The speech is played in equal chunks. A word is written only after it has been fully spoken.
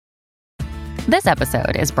This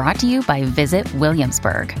episode is brought to you by Visit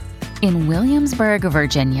Williamsburg. In Williamsburg,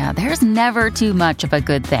 Virginia, there's never too much of a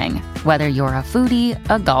good thing. Whether you're a foodie,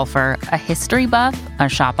 a golfer, a history buff, a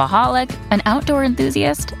shopaholic, an outdoor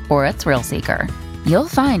enthusiast, or a thrill seeker, you'll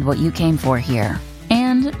find what you came for here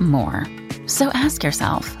and more. So ask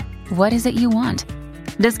yourself, what is it you want?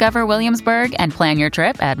 Discover Williamsburg and plan your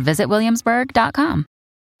trip at visitwilliamsburg.com.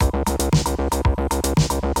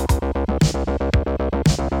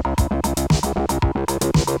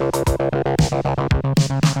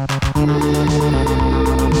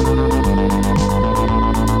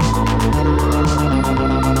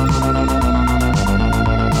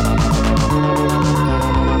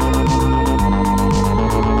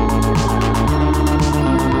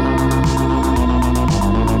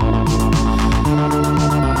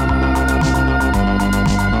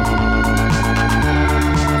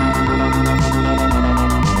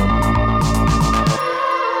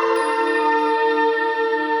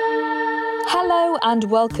 And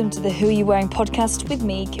welcome to the Who Are You Wearing podcast with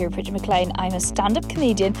me, Kira Pridgen-McLean. I'm a stand-up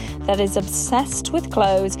comedian that is obsessed with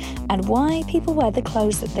clothes and why people wear the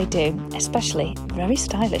clothes that they do, especially very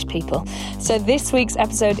stylish people. So this week's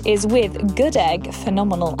episode is with good egg,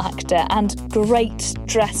 phenomenal actor and great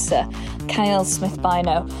dresser, Kiell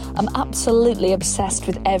Smith-Bynoe. I'm absolutely obsessed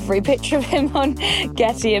with every picture of him on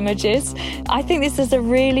Getty Images. I think this is a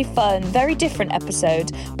really fun, very different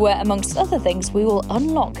episode where, amongst other things, we will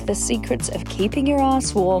unlock the secrets of keeping your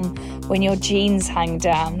ass warm when your jeans hang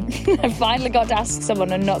down. I finally got to ask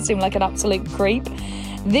someone and not seem like an absolute creep.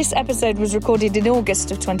 This episode was recorded in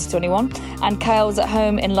August of 2021 and Kiell was at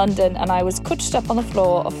home in London and I was couched up on the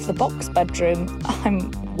floor of the box bedroom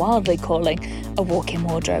I'm wildly calling a walk-in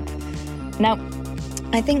wardrobe. Now,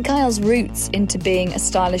 I think Kiell's roots into being a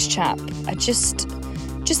stylish chap are just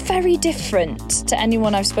very different to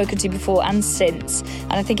anyone I've spoken to before and since,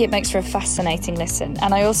 and I think it makes for a fascinating listen.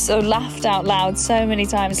 And I also laughed out loud so many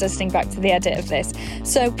times listening back to the edit of this.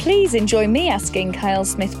 So please enjoy me asking Kiell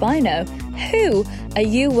Smith-Bynoe, who are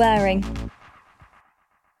you wearing?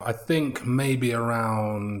 I think maybe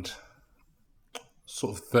around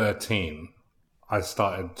sort of 13, I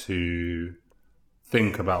started to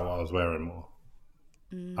think about what I was wearing more.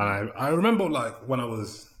 And I remember like when I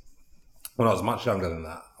was much younger than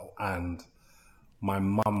that, and my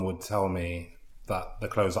mum would tell me that the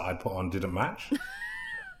clothes that I'd put on didn't match.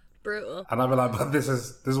 Brutal. And I'd be like, but this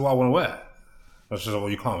is what I want to wear. And she's like,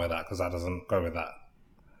 well, you can't wear that because that doesn't go with that.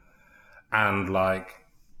 And like,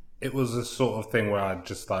 it was a sort of thing where I'd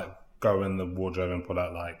just like go in the wardrobe and pull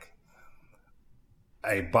out like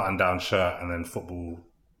a button-down shirt and then football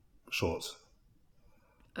shorts.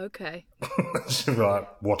 Okay. She'd be like,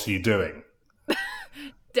 what are you doing?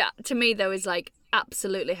 That, to me, though, is like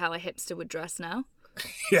absolutely how a hipster would dress now.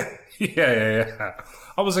 Yeah.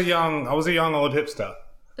 I was a young old hipster.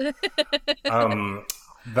 That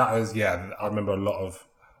was, I remember a lot of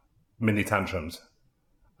mini tantrums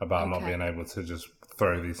about not being able to just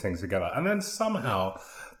throw these things together. And then somehow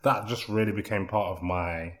that just really became part of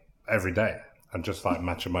my everyday and just like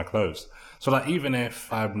matching my clothes. So like, even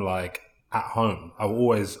if I'm like at home, I will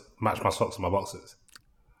always match my socks and my boxers.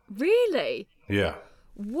 Really? Yeah.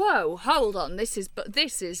 Whoa, hold on. This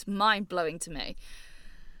is mind-blowing to me.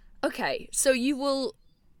 Okay, so you will,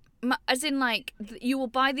 as in like, you will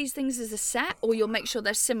buy these things as a set, or you'll make sure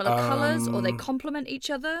they're similar colours, or they complement each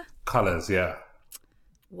other? Colours, yeah.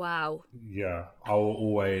 Wow. Yeah, I will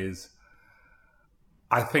always,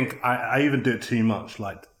 I think I even do it too much,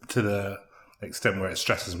 like to the extent where it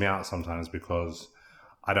stresses me out sometimes because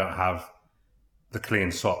I don't have the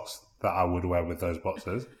clean socks that I would wear with those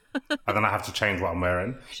boxers. And then I have to change what I'm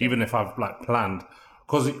wearing, even if I've like planned,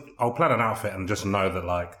 because I'll plan an outfit and just know that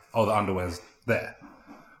like, oh, the underwear's there.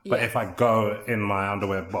 But if I go in my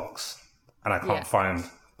underwear box and I can't find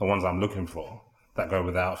the ones I'm looking for that go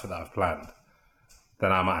with the outfit that I've planned,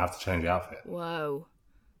 then I might have to change the outfit. Whoa.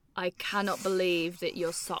 I cannot believe that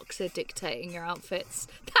your socks are dictating your outfits.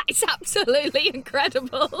 That is absolutely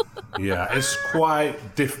incredible. Yeah, it's quite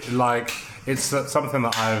like, it's something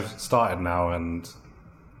that I've started now, and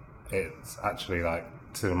it's actually like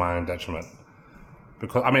to my own detriment.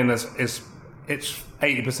 Because, I mean, it's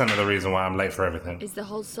 80% of the reason why I'm late for everything. Is the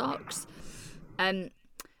whole socks.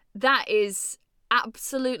 That is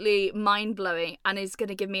absolutely mind-blowing and is going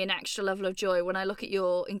to give me an extra level of joy. When I look at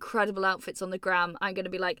your incredible outfits on the gram, I'm going to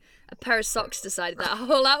be like, a pair of socks decided that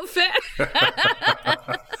whole outfit.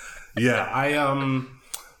 Yeah,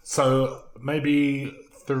 so maybe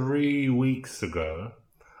 3 weeks ago,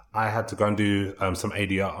 I had to go and do some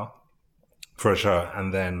ADR for a show,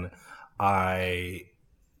 and then I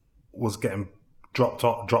was getting dropped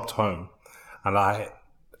home, and I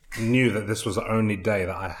knew that this was the only day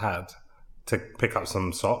that I had to pick up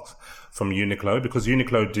some socks from Uniqlo, because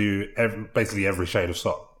Uniqlo do basically every shade of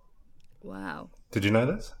sock. Wow. Did you know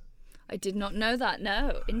this? I did not know that,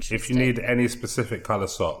 no. Interesting. If you need any specific colour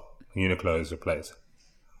sock, Uniqlo is your place.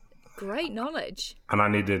 Great knowledge. And I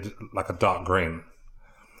needed like a dark green.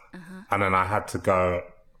 And then I had to go,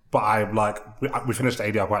 but we finished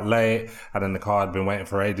ADR quite late, and then the car had been waiting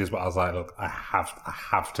for ages, but I was like, look, I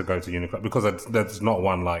have to go to Uniqlo, because there's not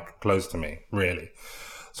one like close to me, really.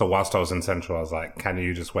 So whilst I was in Central, I was like, can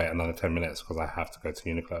you just wait another 10 minutes, because I have to go to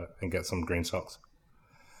Uniqlo and get some green socks.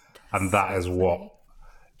 And that is what,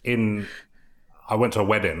 I went to a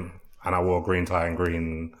wedding and I wore a green tie and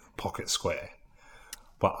green pocket square,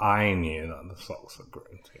 but I knew that the socks were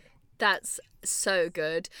green too. That's so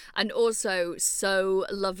good. And also so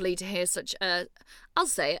lovely to hear such a, I'll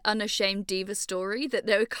say, unashamed diva story, that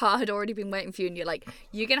their car had already been waiting for you and you're like,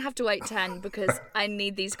 you're going to have to wait 10 because I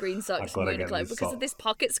need these green socks from Uniqlo because of this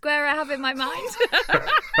pocket square I have in my mind.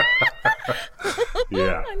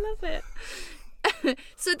 Yeah. I love it.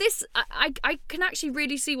 So this, I can actually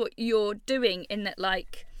really see what you're doing in that,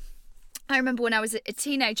 like, I remember when I was a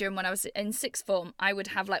teenager and when I was in sixth form, I would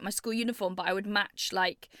have like my school uniform, but I would match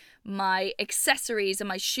like my accessories and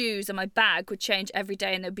my shoes and my bag would change every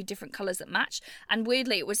day and there'd be different colours that match. And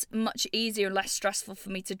weirdly, it was much easier and less stressful for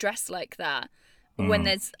me to dress like that when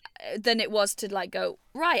than it was to like go,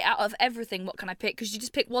 right, out of everything, what can I pick? Because you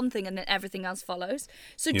just pick one thing and then everything else follows.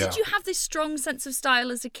 So did you have this strong sense of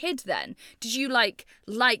style as a kid then? Did you like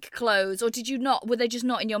clothes, or did you not? Were they just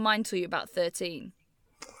not in your mind till you were about 13?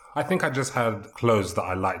 I think I just had clothes that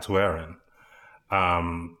I liked wearing,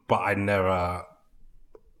 but I never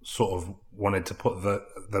sort of wanted to put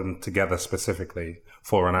them together specifically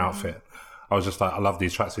for an outfit. I was just like, I love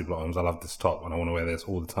these tracksuit bottoms, I love this top, and I want to wear this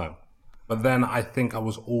all the time. But then I think I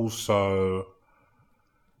was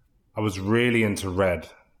really into red,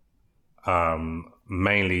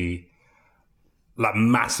 mainly, like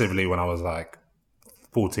massively when I was like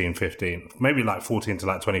 14, 15, maybe like 14 to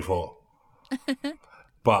like 24.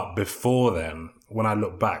 But before then, when I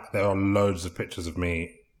look back, there are loads of pictures of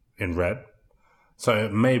me in red. So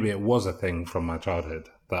maybe it was a thing from my childhood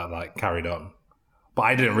that like carried on. But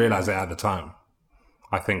I didn't realize it at the time.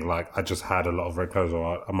 I think like I just had a lot of red clothes,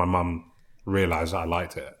 and my mum realized I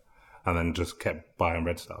liked it and then just kept buying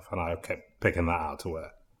red stuff, and I kept picking that out to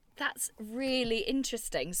wear. That's really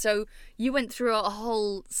interesting. So you went through a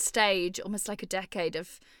whole stage, almost like a decade,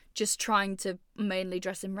 of just trying to mainly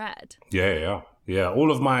dress in red. Yeah.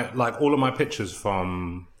 All of my pictures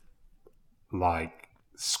from like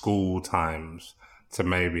school times to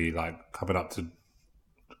maybe like coming up to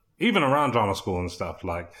even around drama school and stuff.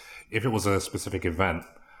 Like if it was a specific event,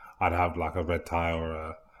 I'd have like a red tie or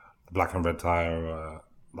a black and red tie, or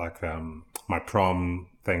my prom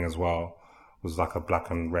thing as well was like a black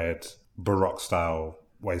and red Baroque style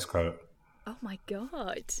waistcoat. Oh my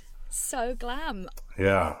God. So glam.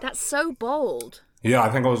 Yeah. That's so bold. Yeah, I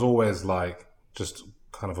think I was always like just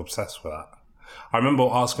kind of obsessed with that. I remember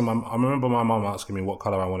my mum asking me what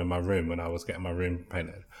colour I wanted my room when I was getting my room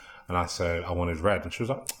painted. And I said I wanted red. And she was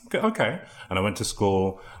like, okay. And I went to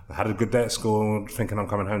school. I had a good day at school, thinking I'm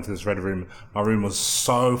coming home to this red room. My room was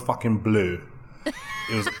so fucking blue.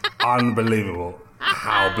 It was unbelievable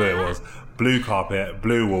how blue it was. Blue carpet,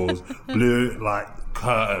 blue walls, blue like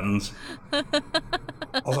curtains.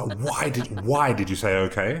 I was like, why did you say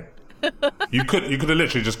okay? You could have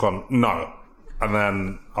literally just gone no, and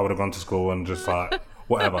then I would have gone to school and just like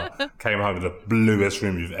whatever, came home with the bluest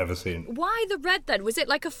room you've ever seen. Why the red then? Was it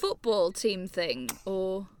like a football team thing,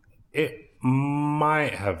 or? It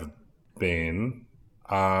might have been.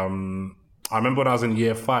 I remember when I was in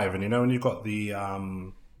year 5, and you know when you got the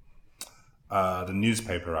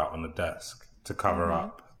newspaper out on the desk to cover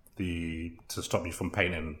up to stop you from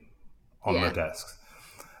painting on the desks.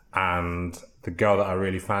 And the girl that I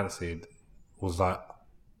really fancied was like,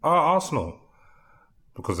 oh, Arsenal.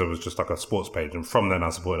 Because it was just like a sports page. And from then I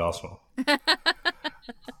supported Arsenal. And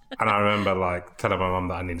I remember like telling my mum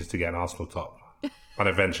that I needed to get an Arsenal top. And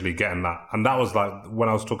eventually getting that. And that was like, when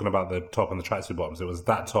I was talking about the top and the tracksuit bottoms, it was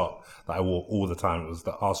that top that I wore all the time. It was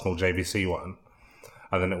the Arsenal JVC one.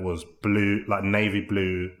 And then it was blue, like navy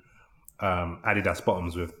blue Adidas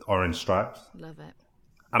bottoms with orange stripes. Love it.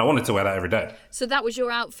 And I wanted to wear that every day. So that was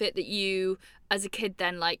your outfit that you, as a kid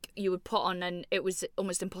then, like, you would put on and it was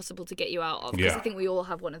almost impossible to get you out of. Because I think we all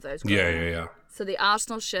have one of those. Yeah. So the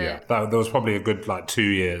Arsenal shirt. Yeah, there was probably a good, like, 2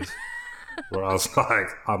 years where I was like,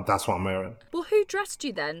 that's what I'm wearing. Well, who dressed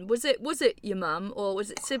you then? Was it your mum, or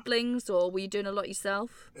was it siblings, or were you doing a lot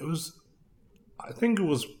yourself? I think it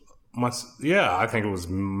was I think it was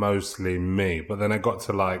mostly me. But then it got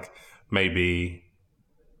to like maybe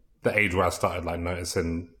the age where I started like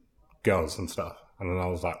noticing girls and stuff. And then I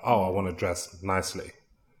was like, oh, I want to dress nicely.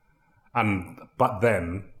 But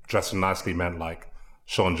then dressing nicely meant like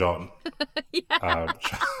Sean John.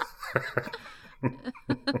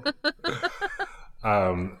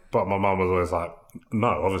 But my mum was always like, no,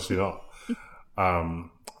 obviously not. And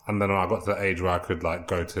then when I got to the age where I could like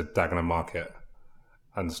go to Dagenham Market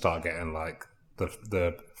and start getting like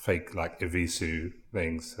the fake like Evisu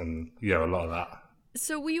things and a lot of that.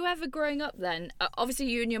 So were you ever growing up then? Obviously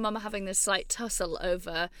you and your mum are having this slight tussle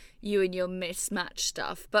over you and your mismatched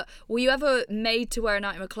stuff, but were you ever made to wear an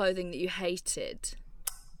item of clothing that you hated?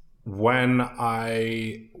 When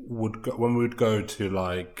we would go to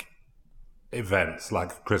like events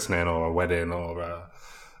like christening or a wedding or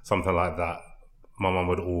something like that, my mum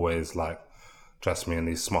would always like dress me in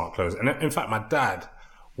these smart clothes. And in fact, my dad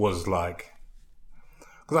was like,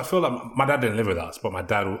 because I feel like my dad didn't live with us, but my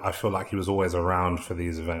dad, I feel like he was always around for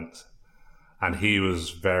these events. And he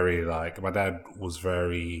was my dad was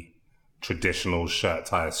very traditional shirt,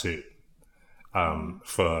 tie, suit. My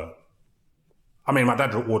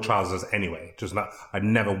dad wore trousers anyway. I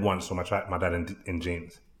never once saw my dad in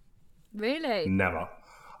jeans. Really? Never.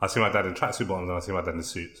 I see my dad in tracksuit bottoms and I see my dad in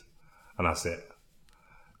suits. And that's it.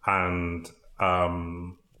 And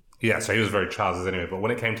so he was very trousers anyway. But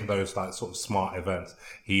when it came to those like sort of smart events,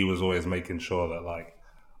 he was always making sure that like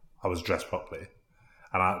I was dressed properly.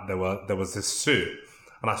 And there was this suit,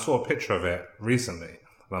 and I saw a picture of it recently,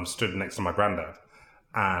 and I'm stood next to my granddad,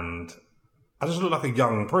 and I just looked like a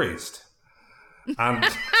young priest. And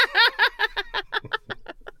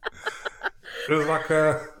it was like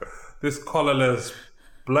this collarless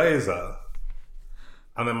blazer,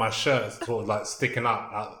 and then my shirt's sort of like sticking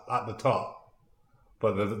up at the top.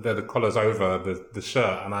 But the collar's over the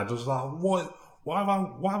shirt, and I just like, what? Why have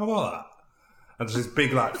I got that? And just these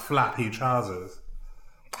big like flappy trousers.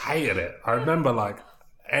 Hated it. I remember like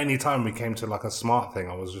any time we came to like a smart thing,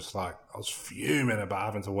 I was fuming about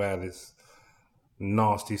having to wear this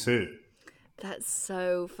nasty suit. That's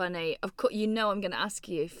so funny. Of course, I'm going to ask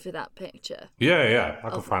you for that picture. Yeah.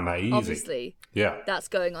 I can find that easy. Obviously. Yeah. That's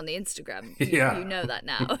going on the Instagram. Yeah. You know that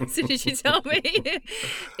now, as soon as you tell me.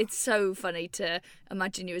 It's so funny to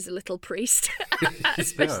imagine you as a little priest,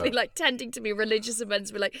 especially like tending to be religious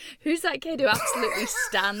events. We're like, who's that kid who absolutely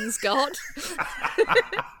stands God?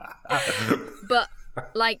 But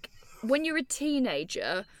like, when you're a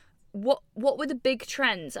teenager, what were the big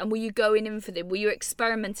trends, and were you going in for them? Were you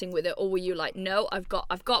experimenting with it, or were you like, no, I've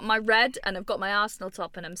got my red and I've got my Arsenal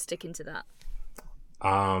top and I'm sticking to that?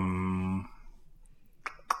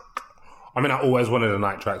 I always wanted a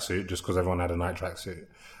night tracksuit just because everyone had a night tracksuit.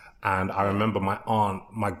 And I remember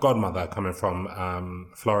my godmother coming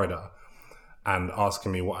from Florida and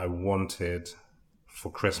asking me what I wanted for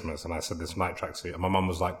Christmas. And I said this night tracksuit. And my mum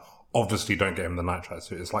was like, obviously don't get him the night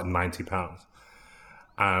tracksuit. It's like £90.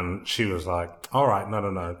 And she was like, all right,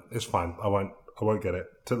 no, it's fine. I won't get it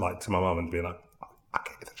to my mum and be like, I'll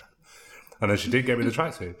get you the tracksuit. And then she did get me the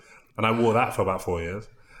tracksuit. And I wore that for about 4 years.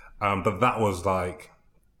 But that was like,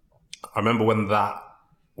 I remember when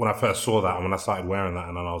I first saw that and when I started wearing that,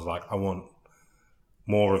 and then I was like, I want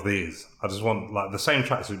more of these. I just want like the same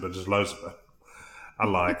tracksuit, but just loads of them.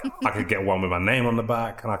 And like, I could get one with my name on the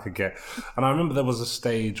back, and I remember there was a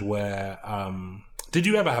stage where, did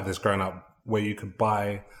you ever have this growing up where you could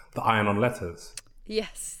buy the iron-on letters?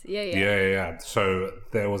 Yes, yeah. Yeah. So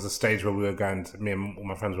there was a stage where me and all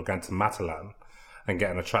my friends were going to Matalan and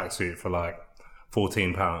getting a tracksuit for like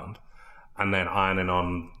 £14 and then ironing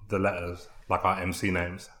on the letters, like our MC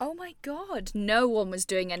names. Oh my God, no one was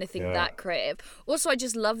doing anything that creative. Also, I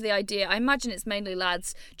just love the idea. I imagine it's mainly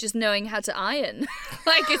lads just knowing how to iron.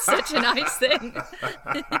 Like, it's such a nice thing.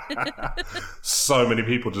 So many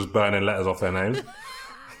people just burning letters off their names.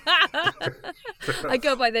 I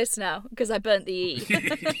go by this now because I burnt the E.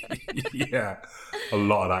 Yeah, a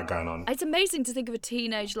lot of that going on. It's amazing to think of a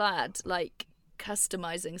teenage lad like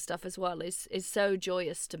customizing stuff as well. Is so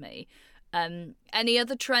joyous to me. Any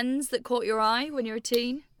other trends that caught your eye when you were a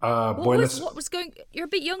teen? What was going? You're a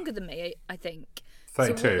bit younger than me, I think.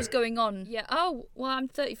 32. So what was going on? Yeah. Oh, well, I'm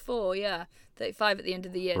 34. Yeah, 35 at the end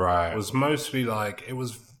of the year. Right. It was mostly like it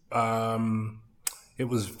was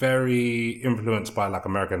very influenced by like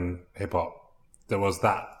American hip hop. There was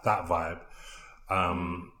that vibe,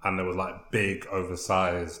 and there was like big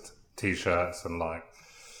oversized t-shirts and like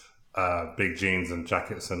big jeans and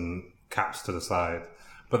jackets and caps to the side.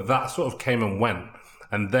 But that sort of came and went.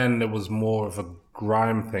 And then there was more of a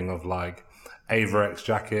grime thing of like Averex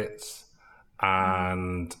jackets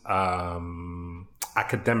and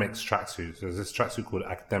Academics tracksuits. There's this tracksuit called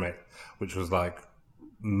Academic, which was like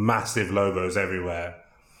massive logos everywhere.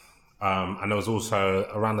 And there was also,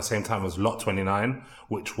 around the same time, was Lot 29,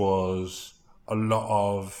 which was a lot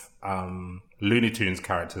of Looney Tunes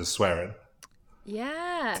characters swearing.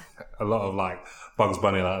 Yeah. A lot of like Bugs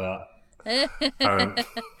Bunny like that.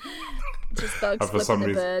 Just Bugs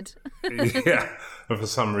flipping a bird. Yeah. And for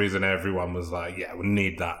some reason, everyone was like, yeah, we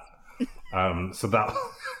need that. So that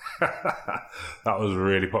that was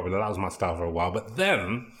really popular. That was my style for a while. But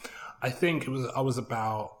then I think I was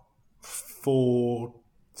about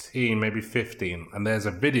 14, maybe 15. And there's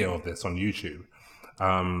a video of this on YouTube.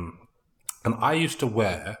 And I used to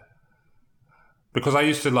wear, because I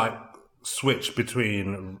used to like switch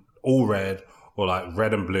between all red or like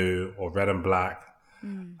red and blue or red and black.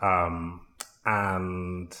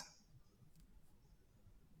 And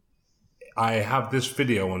I have this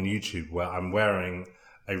video on YouTube where I'm wearing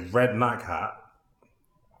a red Nike hat,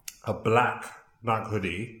 a black Nike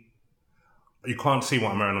hoodie. You can't see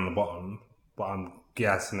what I'm wearing on the bottom, but I'm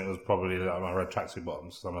guessing it was probably like my red tracksuit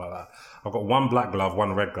bottoms, something like that. I've got one black glove,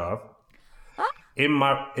 one red glove. In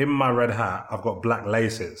my red hat, I've got black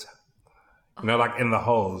laces. You know, like in the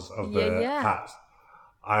holes of the hat.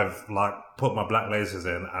 I've like put my black laces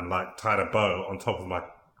in and like tied a bow on top of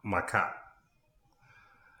my cap.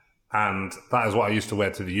 And that is what I used to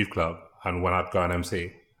wear to the youth club and when I'd go and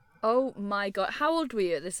MC. Oh my God. How old were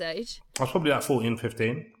you at this age? I was probably like 14,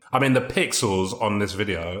 15. I mean, the pixels on this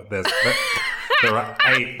video, there are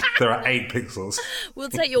 8 pixels. We'll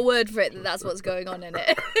take your word for it that that's what's going on in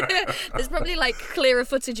it. There's probably like clearer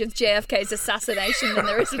footage of JFK's assassination than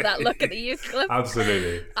there is of that look at the youth club.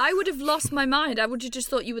 Absolutely. I would have lost my mind. I would have just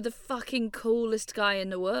thought you were the fucking coolest guy in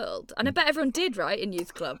the world. And I bet everyone did, right, in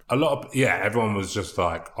youth club? Everyone was just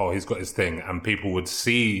like, oh, he's got his thing. And people would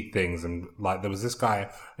see things. And like, there was this guy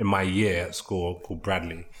in my year at school called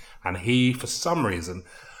Bradley. And he, for some reason,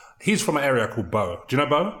 he's from an area called Bow. Do you know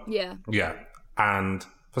Bow? Yeah. Yeah. And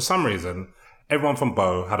for some reason, everyone from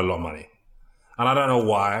Bow had a lot of money. And I don't know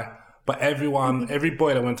why, but every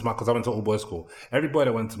boy that went to because I went to all boys school, every boy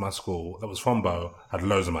that went to my school that was from Bow had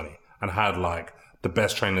loads of money and had like the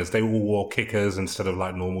best trainers. They all wore kickers instead of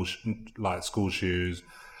like normal like school shoes.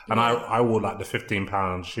 And I wore like the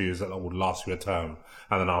 £15 shoes that would last you a term.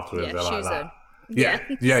 And then afterwards they're like that. Yeah.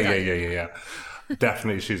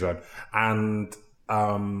 Definitely shoes on. And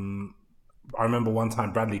I remember one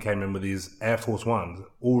time Bradley came in with these Air Force Ones,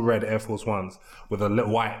 all red Air Force Ones with a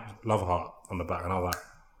little white love heart on the back. And I was like,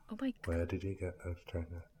 oh my God, where did you get those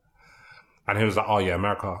trainers? And he was like, oh yeah,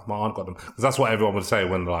 America. My aunt got them. Because that's what everyone would say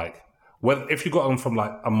when like, if you got them from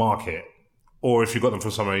like a market or if you got them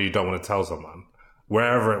from somewhere you don't want to tell someone,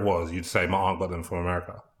 wherever it was, you'd say, my aunt got them from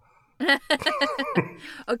America.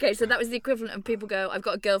 Okay, so that was the equivalent of people go, I've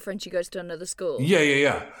got a girlfriend, she goes to another school.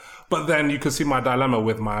 Yeah. But then you could see my dilemma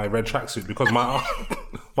with my red tracksuit because my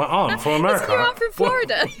aunt from America. Isn't your aunt from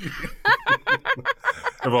Florida?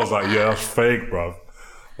 Everyone's like, yeah, that's fake, bruv.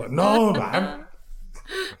 Like, no, man.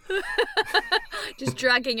 Just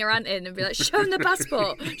dragging your aunt in and be like, show him the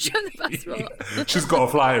passport. Show him the passport. Yeah. She's got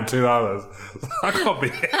to fly in 2 hours. I can't be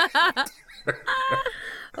here.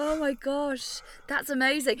 Oh my gosh, that's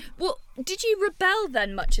amazing. Well, did you rebel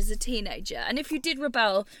then much as a teenager? And if you did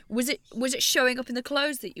rebel, was it showing up in the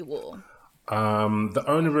clothes that you wore? The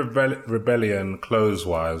only rebellion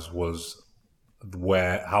clothes-wise was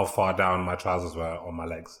how far down my trousers were on my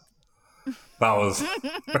legs. That was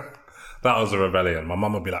that was a rebellion. My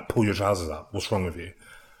mum would be like, pull your trousers up. What's wrong with you?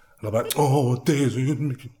 And I'm like, oh, Daisy, you're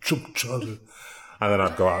making trousers. And then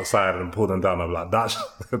I'd go outside and pull them down. I'd be like,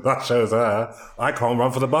 that shows her I can't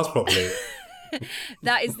run for the bus properly.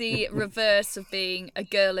 That is the reverse of being a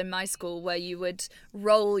girl in my school where you would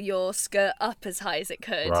roll your skirt up as high as it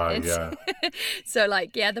could. Right, yeah. So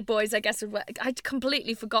like, yeah, the boys, I guess, would wear, I'd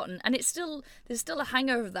completely forgotten. And there's still a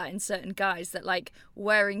hangover of that in certain guys that like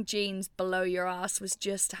wearing jeans below your ass was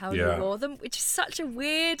just how you wore them, which is such a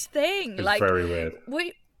weird thing. It's very weird.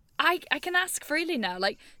 I can ask freely now,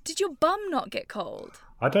 like, did your bum not get cold?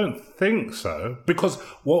 I don't think so. Because,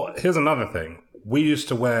 here's another thing. We used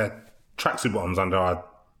to wear tracksuit bottoms under our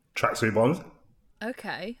tracksuit bottoms.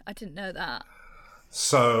 Okay, I didn't know that.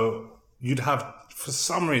 So you'd have, for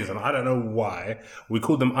some reason, I don't know why, we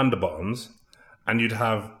called them underbottoms, and you'd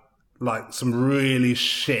have like some really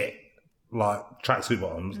shit like tracksuit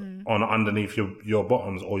bottoms on underneath your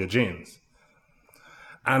bottoms or your jeans.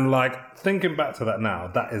 And like thinking back to that now,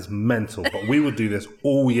 that is mental. But we would do this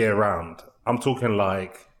all year round. I'm talking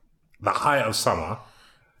like the height of summer.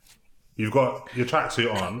 You've got your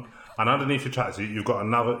tracksuit on, and underneath your tracksuit, you've got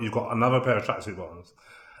another pair of tracksuit bottoms,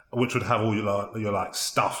 which would have all your like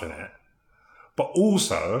stuff in it. But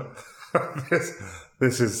also,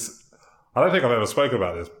 this is, I don't think I've ever spoken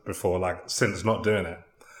about this before, like since not doing it.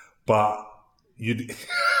 But you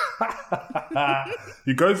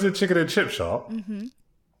go to the chicken and chip shop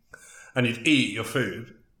and you'd eat your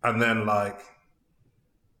food and then like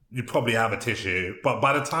you'd probably have a tissue. But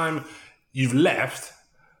by the time you've left,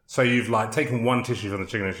 so you've like taken one tissue from the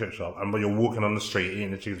chicken and chip shop and you're walking on the street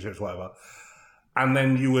eating the chicken and chips, whatever. And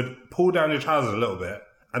then you would pull down your trousers a little bit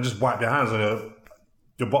and just wipe your hands on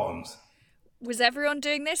your bottoms. Was everyone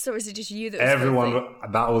doing this, or was it just you that was Everyone,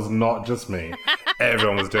 filthy? that was not just me.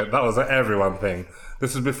 Everyone was doing that. Was an everyone thing.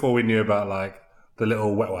 This is before we knew about like the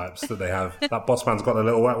little wet wipes that they have. That boss man's got the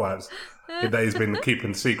little wet wipes that he's been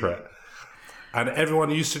keeping secret. And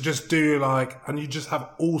everyone used to just do like, and you just have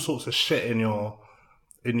all sorts of shit in your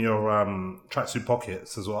tracksuit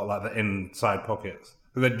pockets as well, like the inside pockets.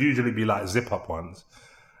 There'd usually be like zip up ones,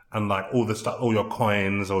 and like all the stuff, all your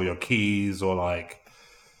coins or your keys or like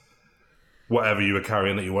whatever you were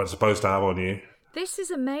carrying that you weren't supposed to have on you. This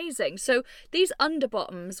is amazing. So these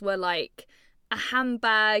underbottoms were like a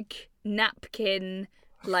handbag, napkin,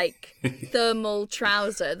 like thermal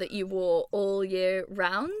trouser that you wore all year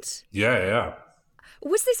round? Yeah.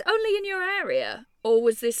 Was this only in your area? Or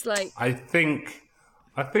was this like... I think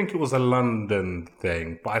it was a London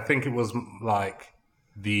thing, but I think it was like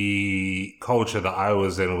the culture that I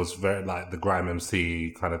was in was very like the grime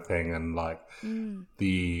MC kind of thing, and like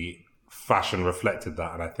the fashion reflected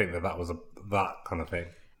that, and I think that was that kind of thing.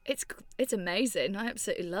 It's amazing. I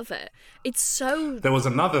absolutely love it. It's so... There was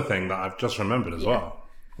another thing that I've just remembered as well.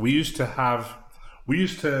 We used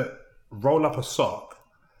to roll up a sock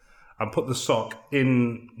and put the sock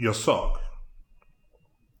in your sock.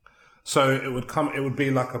 So it would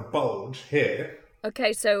be like a bulge here.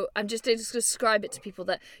 Okay, so I'm just going to describe it to people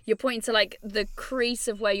that you're pointing to like the crease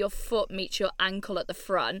of where your foot meets your ankle at the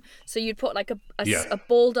front. So you'd put like a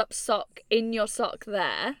balled up sock in your sock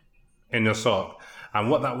there. In your sock. And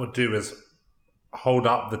what that would do is hold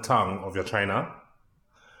up the tongue of your trainer.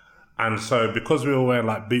 And so because we were wearing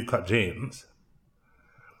like bootcut jeans,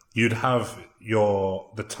 you'd have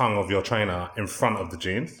the tongue of your trainer in front of the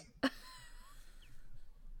jeans.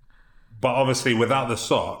 But obviously without the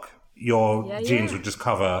sock, your jeans would just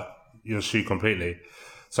cover your shoe completely.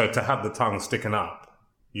 So to have the tongue sticking up,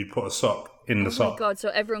 you'd put a sock in the sock. Oh my God, so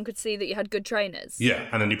everyone could see that you had good trainers. Yeah,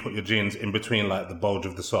 and then you put your jeans in between like the bulge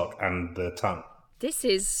of the sock and the tongue. This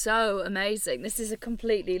is so amazing. This is a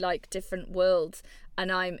completely like different world,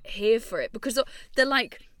 and I'm here for it because they're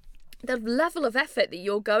like... The level of effort that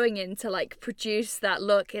you're going in to like produce that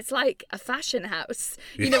look, it's like a fashion house.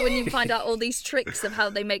 You know, when you find out all these tricks of how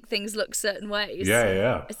they make things look certain ways.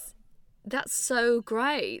 Yeah. That's so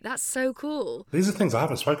great. That's so cool. These are things I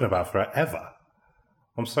haven't spoken about forever.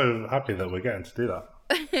 I'm so happy that we're getting to do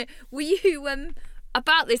that. Were you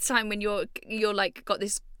about this time when you're like got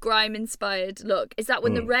this grime inspired look? Is that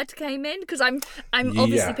when the red came in? Because I'm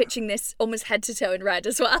obviously pitching this almost head to toe in red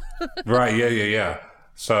as well. Right. Yeah.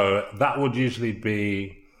 So that would usually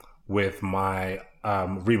be with my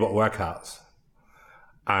Reebok workouts,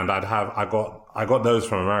 and I got those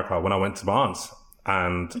from America when I went to my aunt's,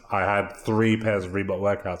 and I had 3 pairs of Reebok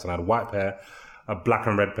workouts, and I had a white pair, a black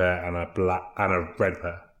and red pair, and a red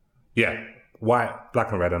pair. Yeah, white,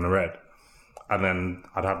 black and red, and a red. And then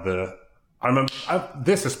I'd have I remember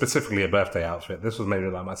this is specifically a birthday outfit. This was maybe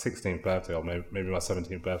like my 16th birthday or maybe my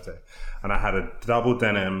 17th birthday, and I had a double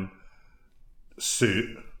denim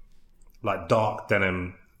suit, like dark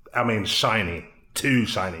denim. I mean, shiny, too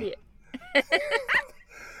shiny. Yeah.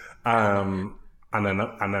 and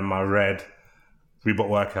then my red Reebok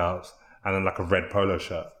workouts, and then like a red polo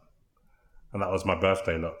shirt, and that was my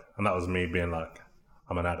birthday look. And that was me being like,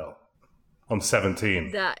 I'm an adult. I'm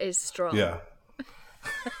 17. That is strong. Yeah.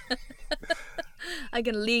 I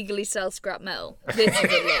can legally sell scrap metal. This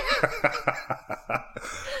is a look.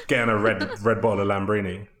 Getting a red bottle of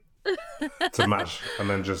Lambrini to match, and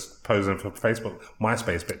then just posing for Facebook,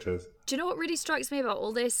 MySpace pictures. Do you know what really strikes me about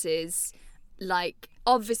all this is, like,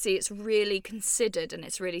 obviously it's really considered and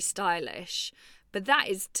it's really stylish, but that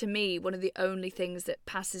is, to me, one of the only things that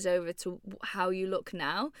passes over to how you look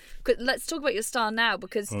now. Let's talk about your style now,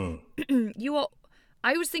 because you are...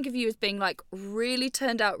 I always think of you as being like really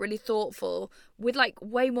turned out, really thoughtful, with like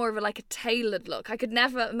way more of a tailored look. I could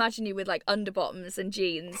never imagine you with like underbottoms and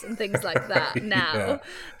jeans and things like that now.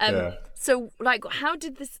 So like, how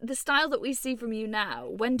did the style that we see from you now,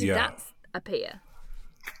 when did that appear?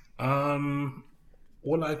 Well,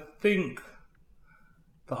 I think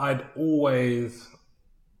that I'd always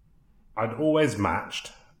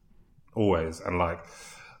matched, and like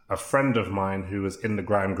a friend of mine who was in the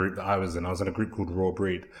grime group that I was in a group called Raw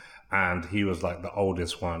Breed, and he was like the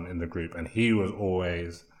oldest one in the group, and he was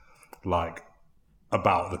always like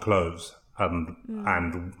about the clothes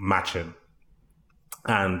and matching,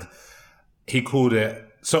 and he called it.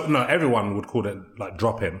 So no, everyone would call it like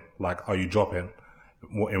dropping. Like, are you dropping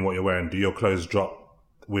in what you're wearing? Do your clothes drop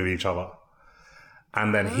with each other?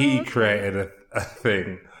 And then he created a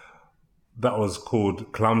thing that was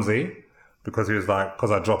called clumsy, because he was like,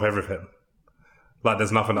 because I drop everything. Like,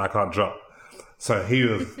 there's nothing that I can't drop. So he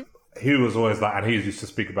was always like, and he used to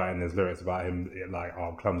speak about it in his lyrics about him, like, oh,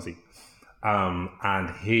 I'm clumsy. And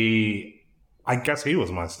I guess he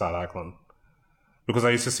was my style icon, because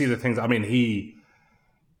I used to see the things. I mean,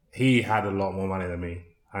 he had a lot more money than me,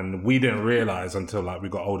 and we didn't realize until like we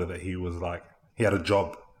got older that he had a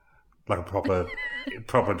job, like a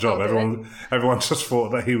proper job. Everyone just thought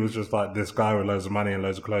that he was just like this guy with loads of money and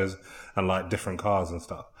loads of clothes and like different cars and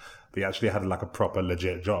stuff. But he actually had like a proper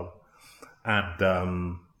legit job.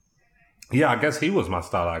 And I guess he was my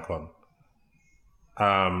style icon.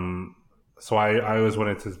 So I always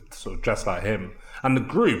wanted to sort of dress like him. And the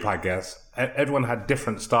group, I guess, everyone had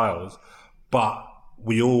different styles, but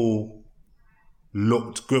we all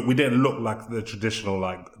looked good. We didn't look like the traditional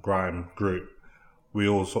like grime group. We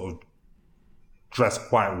all sort of dressed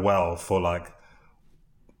quite well for like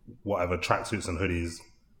whatever tracksuits and hoodies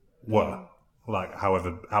were. Like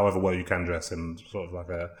however well you can dress in sort of like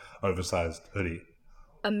a oversized hoodie.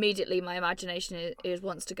 Immediately my imagination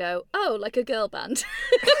wants to go, oh, like a girl band.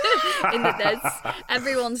 In that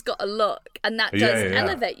everyone's got a look, and that does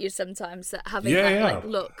elevate you sometimes, that having like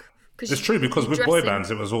look. It's true, because with boy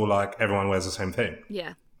bands it was all like everyone wears the same thing.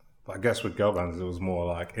 Yeah. But I guess with girl bands it was more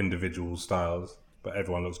like individual styles, but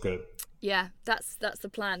everyone looks good. Yeah, that's the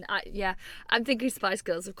plan. I'm thinking Spice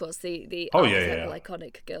Girls, of course, the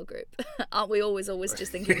iconic girl group. Aren't we always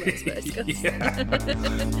just thinking about Spice Girls?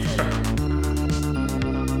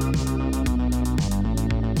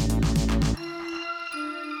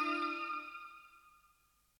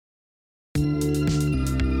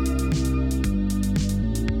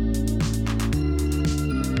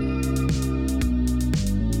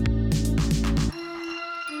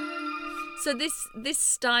 So this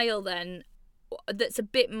style then, that's a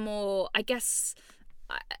bit more, I guess,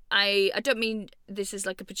 I don't mean this is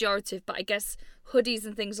like a pejorative, but I guess hoodies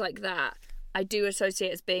and things like that, I do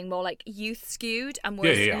associate as being more like youth skewed, and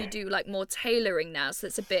whereas you do like more tailoring now, so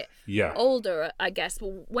it's a bit older, I guess.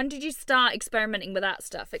 But when did you start experimenting with that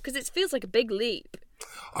stuff? Because it feels like a big leap.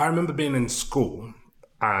 I remember being in school,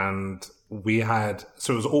 and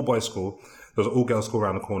so it was all boys school, there was an all girls school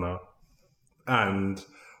around the corner, and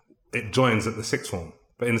it joins at the sixth form.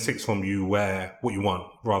 But in the sixth form, you wear what you want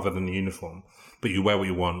rather than the uniform. But you wear what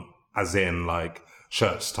you want, as in like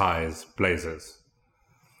shirts, ties, blazers,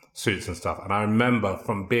 suits and stuff. And I remember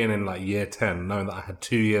from being in like year 10, knowing that I had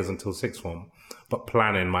 2 years until sixth form, but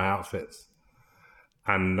planning my outfits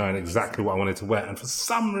and knowing exactly what I wanted to wear. And for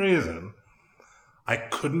some reason, I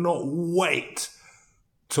could not wait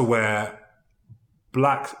to wear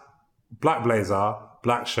black blazer,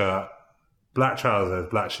 black shirt, black trousers,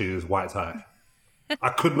 black shoes, white tie. I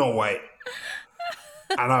could not wait.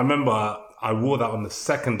 And I remember I wore that on the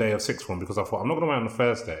second day of sixth form, because I thought, I'm not going to wear it on the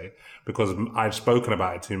first day because I'd spoken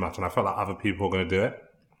about it too much and I felt like other people were going to do it.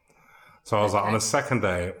 So I was like, on the second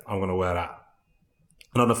day, I'm going to wear that.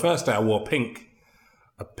 And on the first day, I wore a pink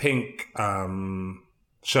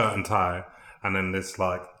shirt and tie. And then this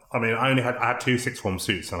like, I had 2 sixth form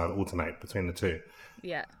suits and I'd alternate between the two.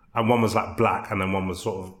 Yeah. And one was like black and then one was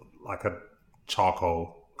sort of like a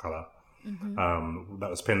charcoal colour. Mm-hmm.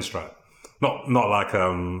 That was pinstripe. Not like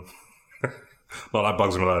not like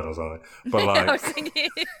Bugs Malone or something, but like I was thinking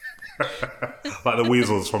like the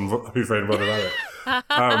weasels from Who Framed Roger Rabbit.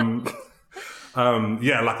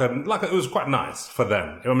 Like it was quite nice for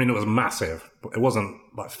them. I mean, it was massive, but it wasn't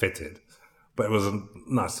like fitted, but it was a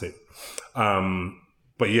nice suit.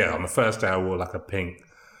 But yeah, on the first day I wore like a pink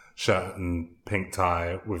shirt and pink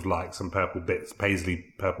tie with like some purple bits, paisley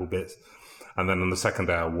purple bits. And then on the second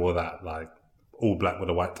day I wore that like all black with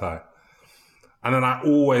a white tie. And then I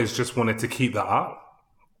always just wanted to keep that up.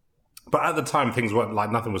 But at the time things weren't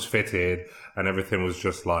like, nothing was fitted and everything was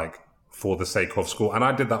just like for the sake of school. And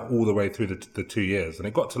I did that all the way through the 2 years. And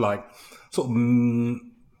it got to like sort of,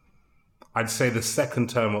 I'd say the second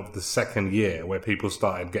term of the second year where people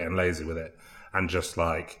started getting lazy with it and just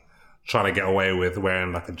like trying to get away with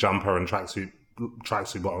wearing like a jumper and tracksuit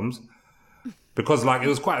bottoms. Because like it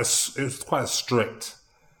was quite a strict,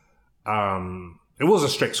 it was a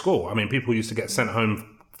strict school. I mean, people used to get sent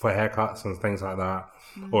home for haircuts and things like that.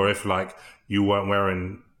 Or if like you weren't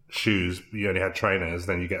wearing shoes, you only had trainers,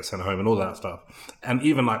 then you get sent home and all that stuff. And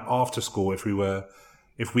even like after school, if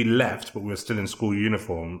if we left but we were still in school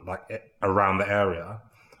uniform, like around the area,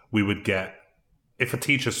 we would get, if a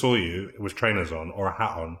teacher saw you with trainers on or a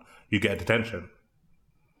hat on, you get a detention.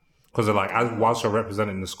 Because they're like, whilst you're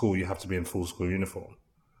representing the school, you have to be in full school uniform.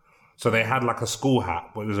 So they had like a school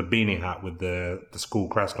hat, but it was a beanie hat with the school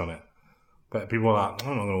crest on it. But people were like,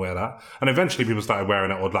 I'm not going to wear that. And eventually people started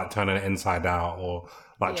wearing it or like turning it inside out or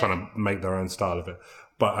like trying to make their own style of it.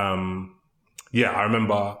 But yeah, I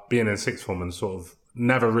remember being in sixth form and sort of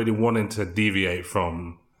never really wanting to deviate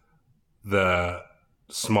from the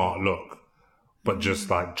smart look, but just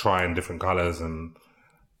like trying different colours and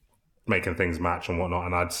making things match and whatnot.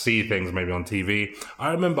 And I'd see things maybe on TV.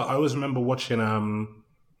 I always remember watching,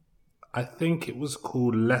 I think it was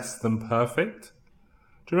called Less Than Perfect.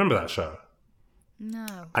 Do you remember that show? No.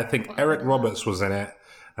 I think Eric Roberts was in it,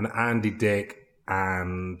 and Andy Dick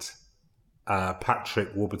and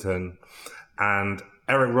Patrick Warburton. And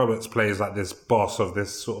Eric Roberts plays like this boss of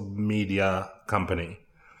this sort of media company.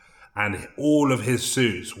 And all of his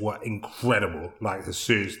suits were incredible. Like the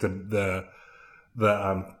suits, the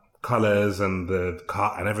colors and the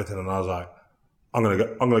cut and everything. And I was like, I'm gonna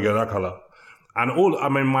get that color. And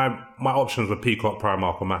my options were Peacock,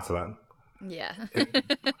 Primark, or Matalan. Yeah.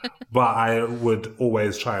 But I would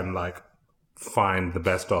always try and like find the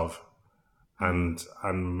best of and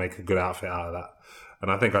make a good outfit out of that.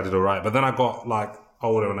 And I think I did all right. But then I got like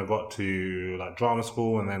older and I got to like drama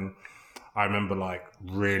school, and then I remember like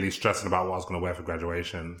really stressing about what I was going to wear for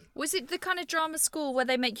graduation. Was it the kind of drama school where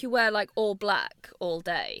they make you wear like all black all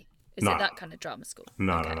day? Is it that kind of drama school?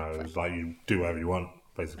 No. It was like you do whatever you want,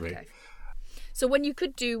 basically. Okay. So when you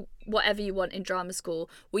could do whatever you want in drama school,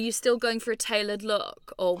 were you still going for a tailored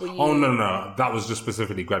look, or were you? Oh no, that was just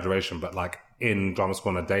specifically graduation. But like in drama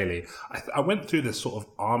school on a daily, I went through this sort of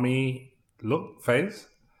army look phase.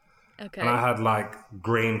 Okay. And I had like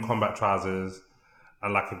green combat trousers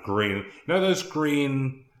and like a green, you know those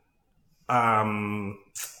green,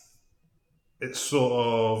 it's sort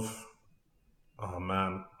of, oh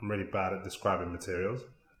man, I'm really bad at describing materials.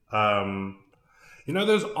 You know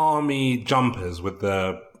those army jumpers with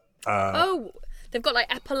the... they've got like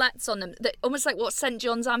epaulettes on them. They're almost like what St.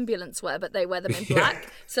 John's ambulance wear, but they wear them in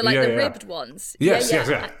black. So like the ribbed ones. Yes.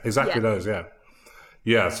 Exactly those, yeah.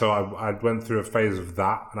 Yeah, so I went through a phase of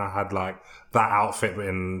that, and I had like that outfit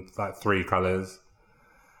in like 3 colours.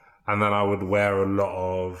 And then I would wear a lot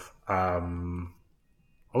of... I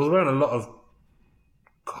was wearing a lot of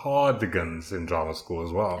cardigans in drama school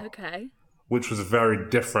as well. Okay. Which was very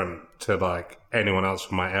different to like anyone else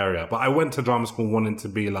from my area. But I went to drama school wanting to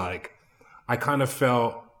be like, I kind of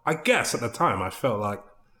felt, I guess at the time, I felt like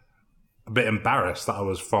a bit embarrassed that I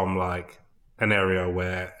was from like an area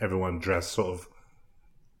where everyone dressed sort of,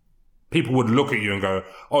 people would look at you and go,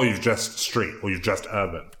 oh, you've dressed street or you've dressed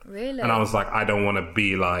urban. Really? And I was like, I don't want to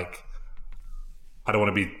be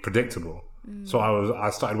predictable. So I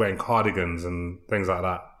started wearing cardigans and things like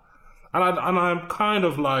that. And I'm kind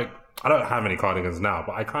of like, I don't have any cardigans now,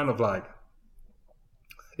 but I kind of like,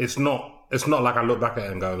 it's not like I look back at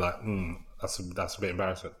it and go like, that's a bit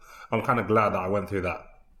embarrassing. I'm kind of glad that I went through that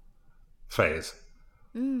phase.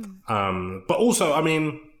 But also, I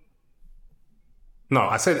mean, no,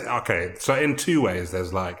 I said, okay, so in 2 ways,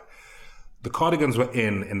 there's like, the cardigans were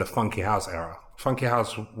in the funky house era. Funky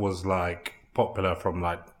house was like popular from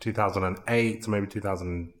like 2008 to maybe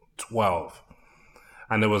 2012.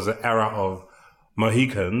 And there was an era of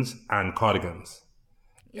Mohicans and cardigans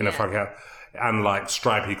in a funky house, and like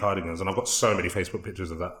stripy cardigans. And I've got so many Facebook pictures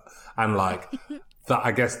of that. And like, that,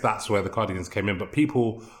 I guess that's where the cardigans came in. But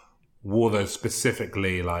people wore those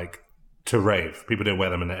specifically like to rave. People didn't wear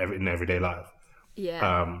them in everyday life.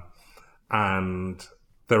 Yeah. And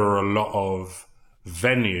there were a lot of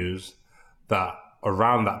venues that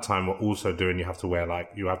around that time were also doing, you have to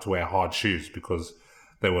wear hard shoes, because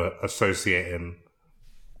they were associating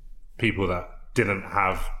people that didn't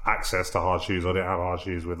have access to hard shoes or didn't have hard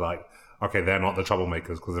shoes with like, okay, they're not the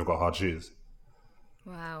troublemakers because they've got hard shoes.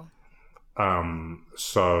 Wow.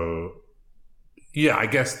 So yeah, I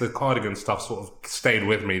guess the cardigan stuff sort of stayed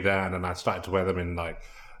with me there, and then I started to wear them in like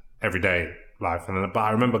everyday life. And then, but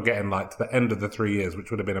I remember getting like to the end of the 3 years,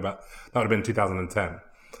 which would have been 2010.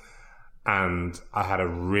 And I had a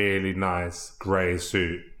really nice grey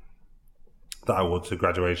suit that I wore to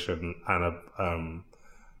graduation, and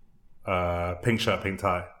a pink shirt, pink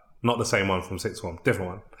tie. Not the same one from sixth form,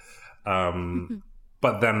 different one.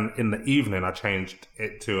 But then in the evening, I changed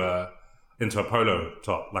it into a polo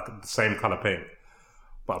top, like the same colour pink,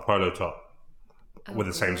 but a polo top with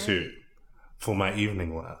the same suit for my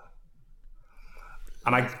evening wear.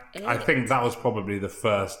 And I think that was probably the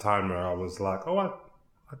first time where I was like, oh,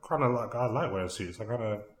 I like wearing suits. I kind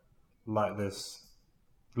of like this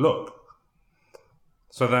look.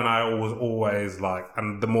 So then I was always like,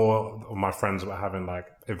 and the more of my friends were having like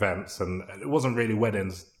events, and it wasn't really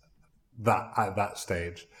weddings that at that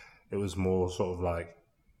stage. It was more sort of like,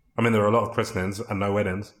 I mean, there were a lot of christenings and no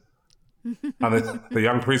weddings. And the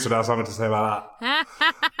young priest would have something to say about that.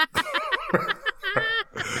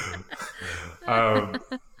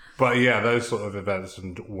 But yeah, those sort of events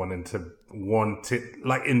and wanted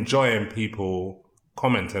like enjoying people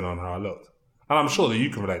commenting on how I looked. And I'm sure that you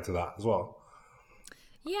can relate to that as well.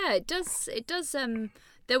 Yeah, it does. It does.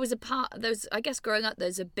 There was I guess growing up,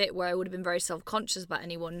 there's a bit where I would have been very self-conscious about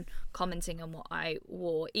anyone commenting on what I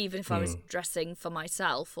wore, even if I was dressing for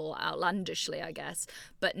myself or outlandishly, I guess.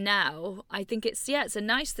 But now I think it's a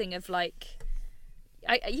nice thing of like,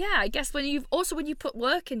 I guess when you put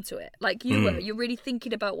work into it, like you're really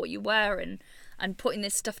thinking about what you wear and putting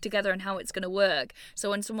this stuff together and how it's going to work.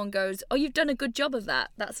 So when someone goes, "Oh, you've done a good job of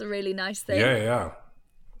that," that's a really nice thing. Yeah.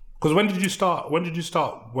 Because when did you start?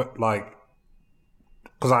 Like,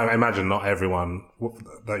 because I imagine not everyone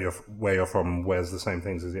where you're from wears the same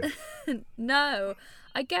things as you. No,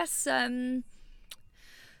 I guess.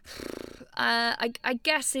 I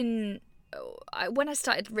guess when I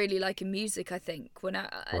started really liking music, I think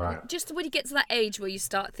just when you get to that age where you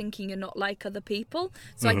start thinking you're not like other people.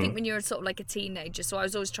 So I think when you're sort of like a teenager, so I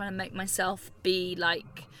was always trying to make myself be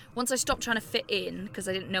like. Once I stopped trying to fit in because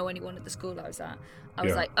I didn't know anyone at the school I was at, I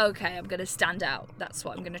was like, okay, I'm going to stand out. That's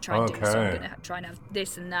what I'm going to try and do. So I'm going to try and have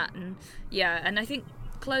this and that. And and I think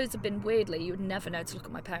clothes have been weirdly, you would never know to look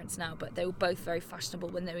at my parents now, but they were both very fashionable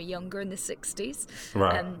when they were younger in the 60s.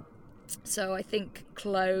 Right. So I think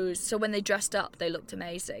clothes, so when they dressed up, they looked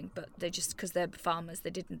amazing, but they just, because they're farmers, they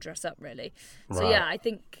didn't dress up really. So I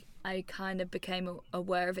think I kind of became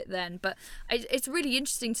aware of it then. But it's really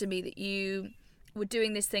interesting to me that you were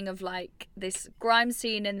doing this thing of like this grime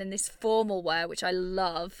scene and then this formal wear, which I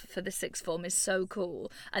love for the sixth form, is so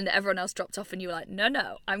cool, and that everyone else dropped off and you were like,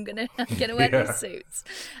 no, I'm gonna wear these suits.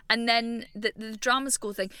 And then the drama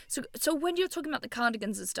school thing, so when you're talking about the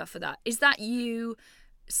cardigans and stuff for that, is that you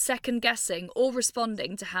second guessing or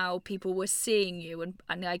responding to how people were seeing you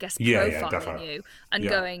and I guess profiling you and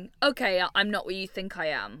going, okay, I'm not what you think I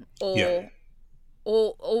am, or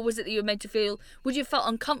was it that you were made to feel, would you have felt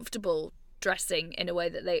uncomfortable dressing in a way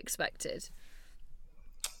that they expected?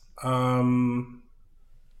 I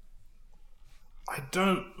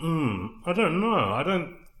don't know. I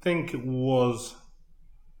don't think it was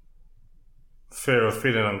fear of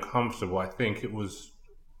feeling uncomfortable. I think it was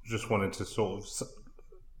just wanted to sort of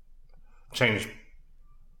change,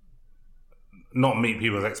 not meet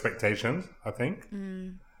people's expectations, I think.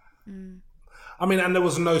 I mean, and there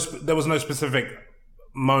was no specific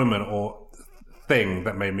moment or thing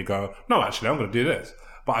that made me go, no, actually, I'm going to do this.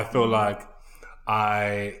 But I feel like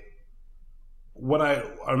I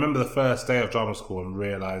remember the first day of drama school and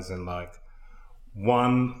realizing, like,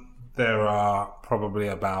 one, there are probably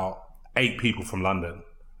about 8 people from London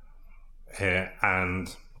here,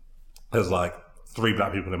 and there's like 3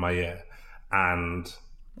 black people in my year, and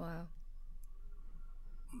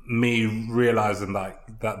me realizing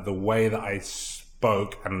that the way that I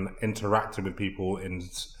spoke and interacted with people in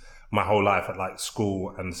my whole life at like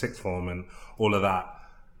school and sixth form and all of that,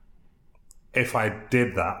 if I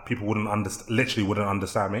did that, people wouldn't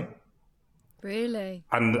understand me. Really?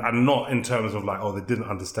 And not in terms of like, oh, they didn't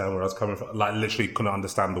understand where I was coming from. Like, literally couldn't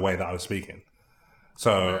understand the way that I was speaking.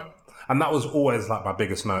 So, and that was always like my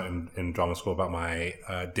biggest note in drama school, about my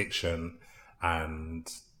diction and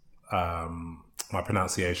my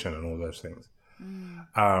pronunciation and all those things.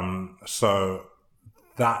 So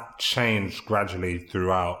that changed gradually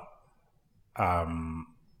throughout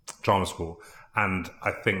drama school, and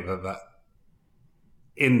I think that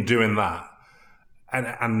in doing that,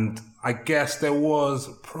 and I guess there was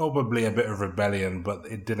probably a bit of rebellion, but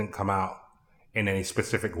it didn't come out in any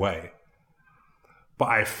specific way. But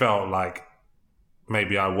I felt like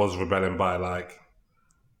maybe I was rebelling by like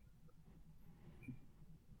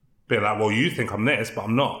being like, well, you think I'm this, but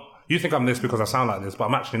I'm not. You think I'm this because I sound like this, but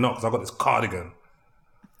I'm actually not, because I've got this cardigan.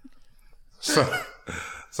 So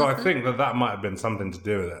I think that might have been something to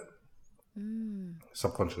do with it,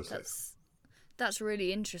 subconsciously. That's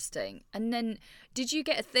really interesting. And then, did you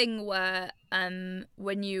get a thing where,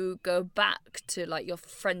 when you go back to like your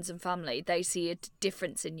friends and family, they see a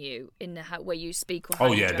difference in you in the way you speak or how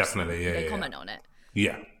you dress? Definitely. Yeah, they comment on it.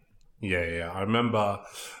 Yeah. I remember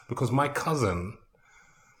because my cousin.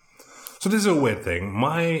 So this is a weird thing.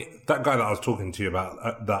 That guy that I was talking to you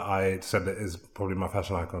about, that I said that is probably my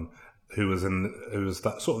fashion icon, he was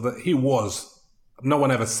no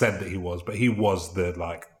one ever said that he was, but he was the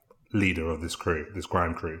like leader of this crew, this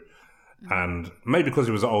grime crew. And maybe because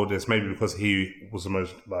he was the oldest, maybe because he was the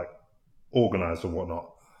most like organized and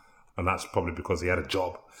whatnot. And that's probably because he had a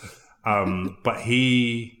job. But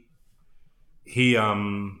he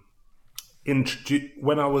introduced,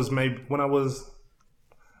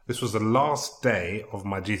 this was the last day of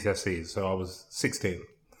my GCSEs. So I was 16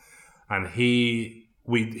 and he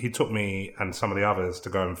took me and some of the others to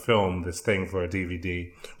go and film this thing for a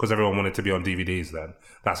DVD because everyone wanted to be on DVDs then.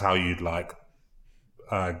 That's how you'd like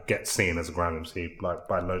get seen as a grime MC, like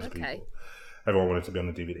by loads of people. Everyone wanted to be on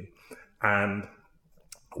the DVD. And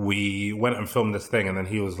we went and filmed this thing and then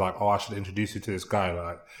he was like, oh, I should introduce you to this guy.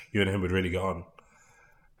 Like, you and him would really get on.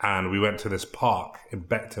 And we went to this park in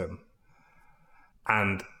Beckton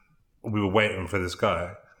and we were waiting for this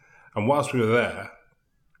guy. And whilst we were there,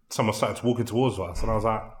 someone started walking towards us and I was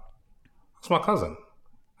like, that's my cousin.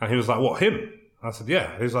 And he was like, what, him? I said,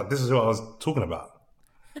 yeah. He was like, this is who I was talking about.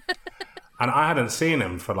 And I hadn't seen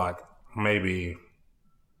him for like maybe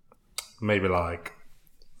like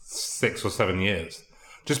 6 or 7 years.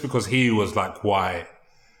 Just because he was like white.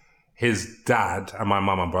 His dad and my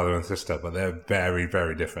mum and brother and sister, but they're very,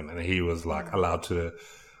 very different. And he was like allowed to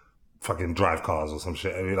fucking drive cars or some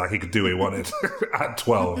shit. I mean, like he could do what he wanted at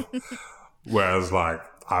 12. Whereas like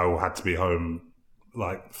I had to be home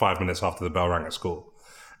like 5 minutes after the bell rang at school.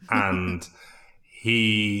 And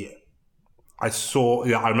I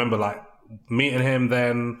remember like meeting him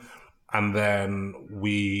then, and then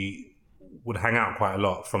we would hang out quite a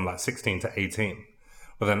lot from like 16 to 18.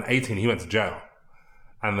 But then 18, he went to jail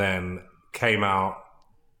and then came out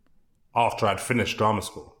after I'd finished drama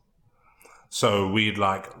school. So we'd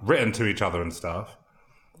like written to each other and stuff,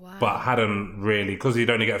 but hadn't really, because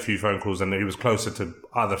he'd only get a few phone calls and he was closer to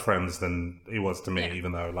other friends than he was to me,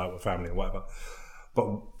 even though like we're family or whatever.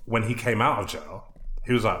 But when he came out of jail,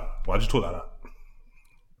 he was like, why'd you talk like that?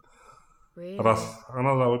 Really? And I was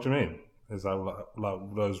like, what do you mean? Is that like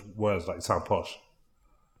those words like sound posh?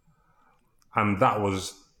 And that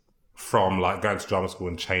was from like going to drama school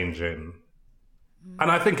and changing.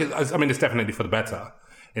 And I think it's definitely for the better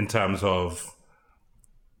in terms of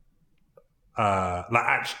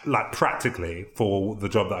like practically for the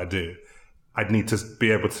job that I do, I'd need to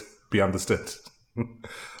be able to be understood.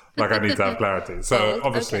 Like I need to have clarity. So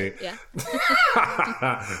obviously, okay,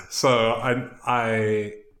 yeah. So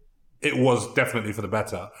it was definitely for the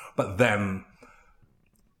better. But then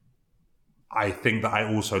I think that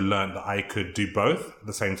I also learned that I could do both at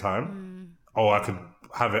the same time, or I could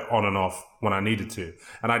have it on and off when I needed to.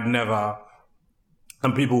 And I'd never,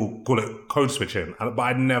 and people call it code switching, but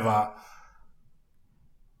I never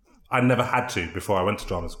had to before I went to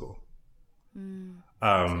drama school.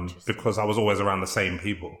 Because I was always around the same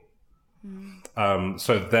people.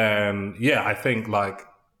 So then, yeah, I think like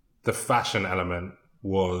the fashion element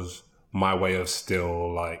was my way of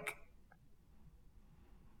still like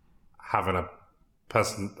having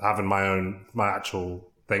my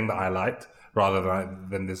actual thing that I liked rather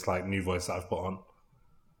than this like new voice that I've put on.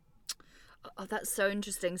 Oh, that's so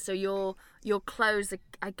interesting. So your clothes are,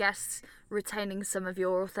 I guess, retaining some of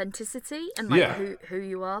your authenticity and like who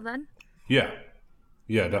you are then? Yeah,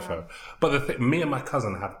 definitely. But me and my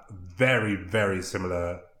cousin have very, very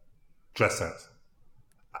similar dress sense.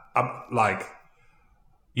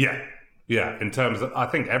 In terms of, I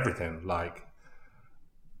think everything, like,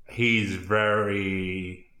 he's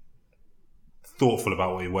very thoughtful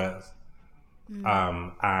about what he wears.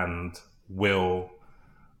 And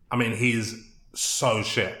he's so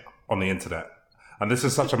shit on the internet. And this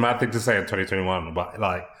is such a mad thing to say in 2021, but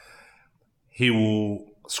like, he will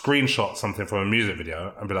screenshot something from a music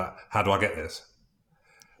video and be like, how do I get this?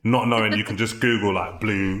 Not knowing you can just Google like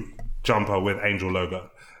blue jumper with angel logo.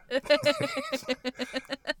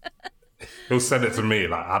 He'll send it to me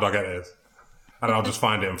like, how do I get this? And I'll just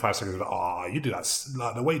find it in 5 seconds. Like, oh, you do that,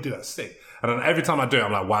 like the way you do that's sick. And then every time I do it,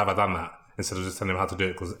 I'm like, why have I done that? Instead of just telling him how to do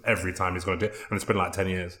it, because every time he's going to do it, and it's been like 10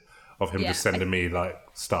 years of him just sending me like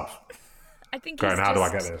stuff. I think going, how do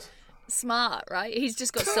I get this? Smart, right? He's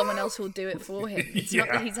just got someone else who'll do it for him. It's not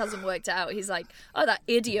that he hasn't worked it out. He's like, oh, that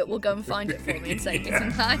idiot will go and find it for me and save me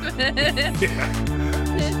some time.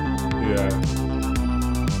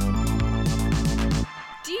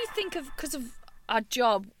 Do you think because of our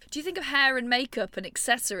job, do you think of hair and makeup and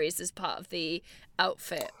accessories as part of the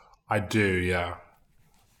outfit? I do, yeah.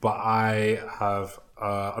 But I have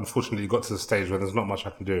unfortunately got to the stage where there's not much I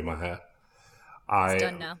can do with my hair. It's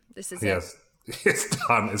done now. This is it. Yes, it's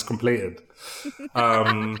done. It's completed.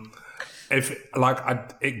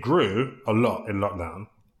 It grew a lot in lockdown,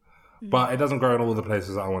 but it doesn't grow in all the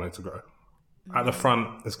places that I want it to grow. At the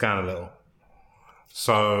front, it's going a little.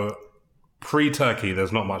 So pre-turkey,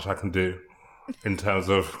 there's not much I can do in terms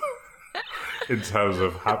of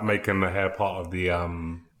making the hair part of the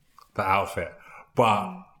outfit.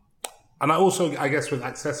 But and I guess with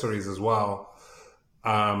accessories as well.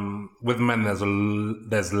 With men,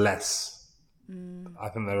 there's less. I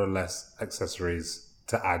think there are less accessories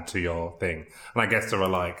to add to your thing, and I guess there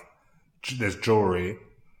are there's jewelry,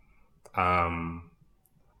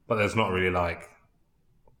 but there's not really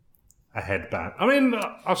a headband. I mean,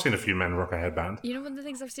 I've seen a few men rock a headband. You know, one of the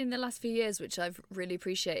things I've seen in the last few years, which I've really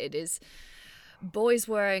appreciated, is boys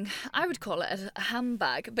wearing, I would call it a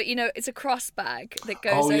handbag, but it's a cross bag that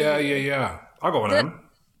goes over. Yeah. I got one of them.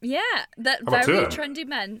 Yeah, that very trendy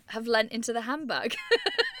men have lent into the handbag.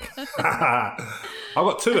 I've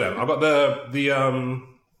got two of them. I've got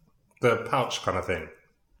the pouch kind of thing.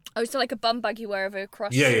 Oh, so like a bum bag you wear over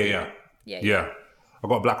across. Yeah. I've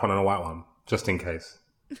got a black one and a white one, just in case.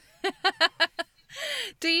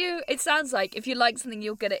 Do you? It sounds like if you like something,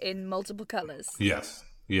 you'll get it in multiple colours. Yes.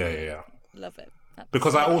 Yeah. Love it.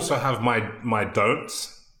 Because I also have my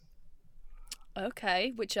don'ts.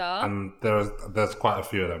 Okay, which are? And there's quite a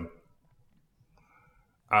few of them.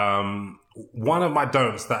 One of my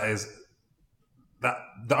don'ts that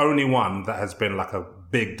the only one that has been like a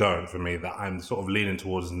big don't for me that I'm sort of leaning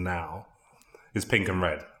towards now is pink and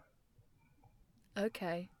red.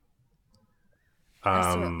 Okay. I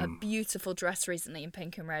saw a beautiful dress recently in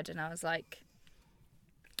pink and red, and I was like,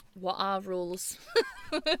 what are rules?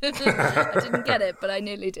 I didn't get it, but I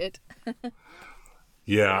nearly did.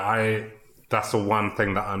 Yeah, that's the one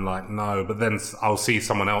thing that I'm like, no, but then I'll see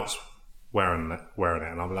someone else wearing it,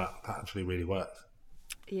 and I'm like, that actually really works.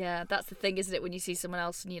 Yeah, that's the thing, isn't it? When you see someone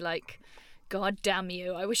else and you're like, God damn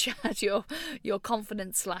you, I wish I had your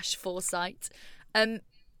confidence / foresight.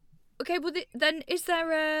 Okay, well, then is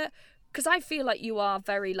there because I feel like you are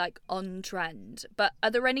very on trend, but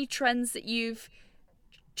are there any trends that you've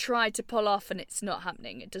tried to pull off and it's not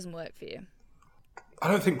happening? It doesn't work for you? I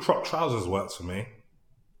don't think crop trousers works for me.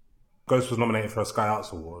 Ghost was nominated for a Sky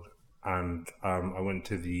Arts Award, and I went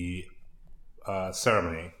to the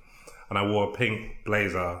ceremony, and I wore a pink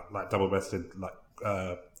blazer, double-breasted,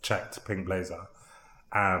 checked pink blazer,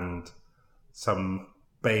 and some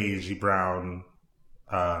beigey brown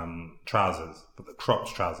trousers, but the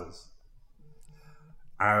cropped trousers.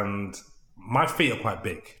 And my feet are quite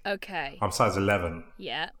big. Okay. I'm size 11.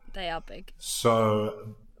 Yeah, they are big.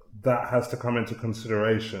 So that has to come into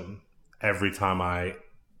consideration every time I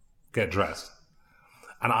get dressed.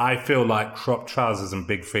 And I feel like cropped trousers and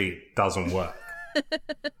big feet doesn't work.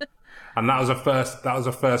 And that was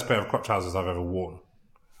the first pair of cropped trousers I've ever worn.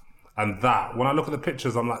 And that, when I look at the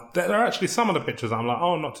pictures, I'm like, there are actually some of the pictures I'm like,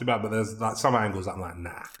 oh, not too bad, but there's some angles that I'm like,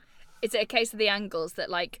 nah. Is it a case of the angles that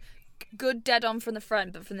good dead on from the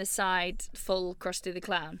front, but from the side, full Krusty the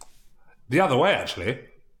Clown? The other way, actually.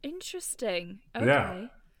 Interesting. Okay. Yeah.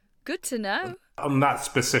 Good to know. On that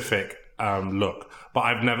specific look.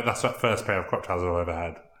 But that's the first pair of crop trousers I've ever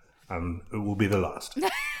had. And it will be the last.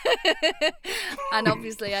 And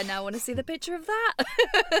obviously I now want to see the picture of that.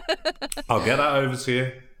 I'll get that over to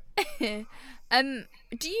you.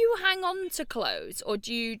 Do you hang on to clothes or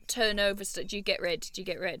do you turn over stuff? Do you get rid?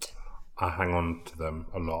 I hang on to them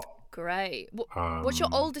a lot. Great. What's your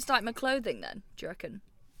oldest item of clothing then, do you reckon?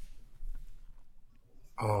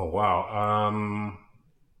 Oh, wow.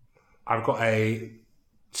 I've got a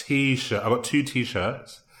t-shirt. I've got 2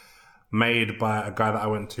 t-shirts made by a guy that I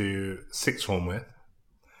went to sixth form with.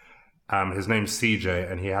 His name's CJ,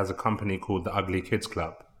 and he has a company called the Ugly Kids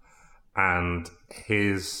Club. And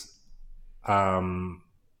he's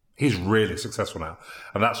really successful now.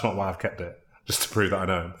 And that's not why I've kept it, just to prove that I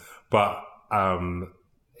know him. But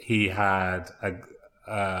he had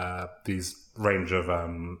these range of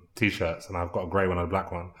t-shirts, and I've got a grey one and a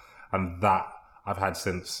black one. And that I've had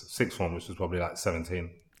since sixth form, which was probably 17.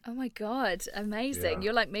 Oh my God, amazing. Yeah.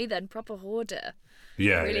 You're like me then, proper hoarder.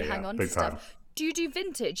 Yeah, really hang on to stuff. Time. Do you do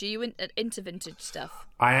vintage? Are you into vintage stuff?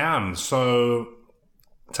 I am. So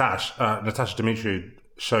Natasha Dimitri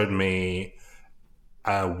showed me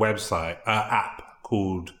a website, app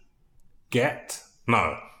called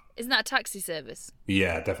Isn't that a taxi service?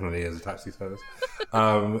 Yeah, definitely is a taxi service.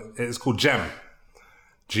 It's called Gem,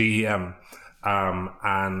 GEM.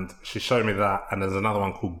 And she showed me that, and there's another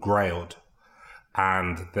one called Grailed.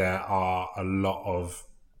 And there are a lot of,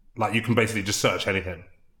 you can basically just search anything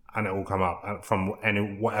and it will come up. And from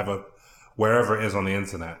wherever it is on the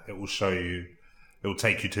internet, it will show you, it will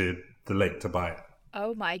take you to the link to buy it.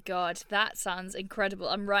 Oh my God, that sounds incredible.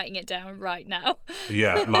 I'm writing it down right now.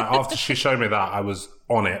 Yeah, after she showed me that, I was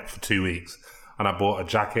on it for 2 weeks. And I bought a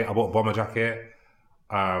jacket, I bought a bomber jacket.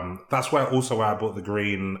 That's where I bought the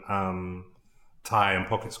green tie and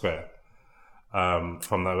pocket square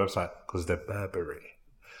from their website because they're Burberry.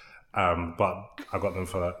 But I got them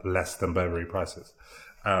for less than Burberry prices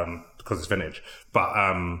because it's vintage. But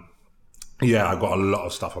yeah, I got a lot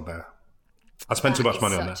of stuff on there. I spent too much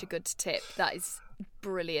money on that. Such a good tip. That is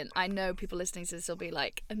brilliant. I know people listening to this will be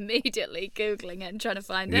like immediately Googling it and trying to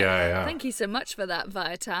find it. Yeah. Thank you so much for that,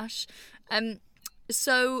 Viatash.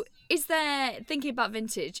 So is there, thinking about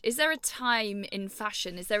vintage, is there a time in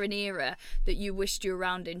fashion, is there an era that you wished you were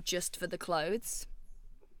around in just for the clothes?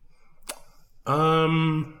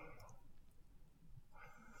 I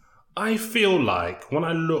feel like when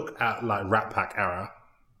I look at like Rat Pack era,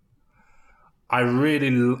 I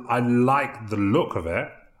like the look of it,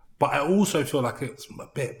 but I also feel like it's a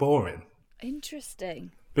bit boring.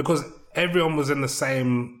 Interesting. Because everyone was in the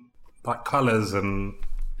same like colours and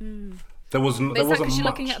there wasn't much. You're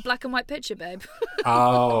looking at a black and white picture, babe.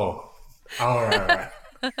 Oh, right.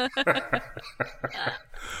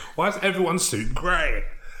 Why is everyone's suit grey?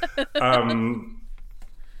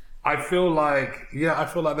 I feel like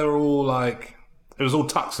they were all like, it was all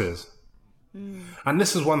tuxes. And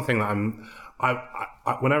this is one thing that I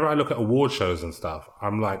whenever I look at award shows and stuff,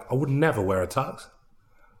 I'm like, I would never wear a tux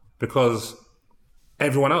because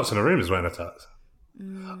everyone else in the room is wearing a tux.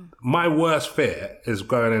 My worst fear is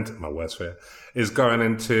going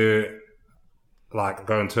into like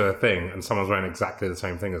going to a thing and someone's wearing exactly the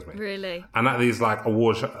same thing as me. Really? And at these like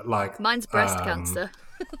awards, like mine's breast cancer.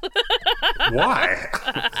 Why?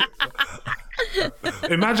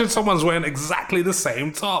 Imagine someone's wearing exactly the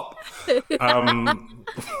same top.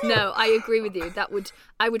 No, I agree with you.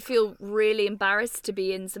 I would feel really embarrassed to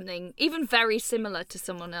be in something even very similar to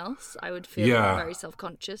someone else. I would feel very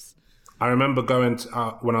self-conscious. I remember going to,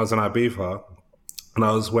 when I was in Ibiza, and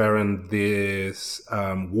I was wearing this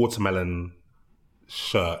watermelon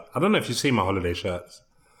shirt. I don't know if you see my holiday shirts,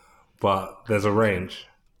 but there's a range.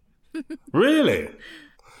 Really?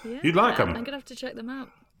 Yeah, you'd like them? I'm gonna have to check them out.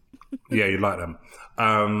 Yeah, you'd like them.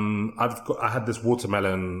 I had this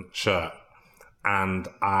watermelon shirt, and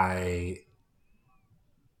I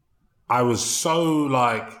was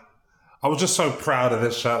just so proud of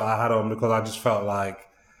this shirt that I had on because I just felt like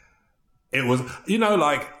it was,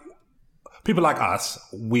 like people like us,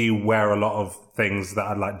 we wear a lot of things that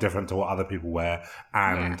are like different to what other people wear,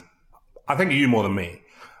 and I think you more than me,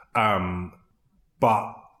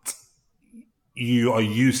 but you are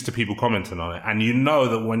used to people commenting on it, and you know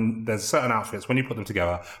that when there's certain outfits, when you put them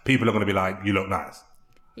together, people are going to be like, you look nice.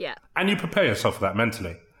 Yeah. And you prepare yourself for that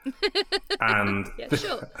mentally. And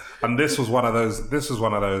sure. And this was one of those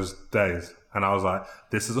days, and I was like,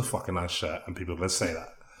 this is a fucking nice shirt, and people are going to say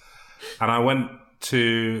that. And I went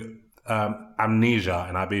to Amnesia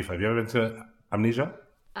in Ibiza. Have you ever been to Amnesia?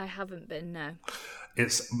 I haven't been, no.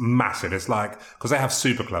 It's massive. It's like, because they have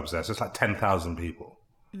super clubs there, so it's like 10,000 people.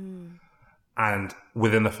 And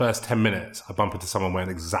within the first 10 minutes, I bump into someone wearing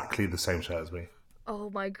exactly the same shirt as me. Oh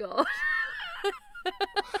my God.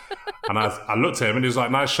 And I looked at him and he was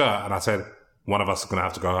like, nice shirt. And I said, one of us is going to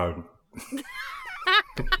have to go home.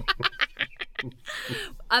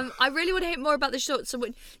 I really want to hear more about the short. So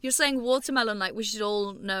when you're saying watermelon, like we should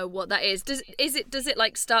all know what that is. Does it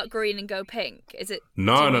like start green and go pink? Is it?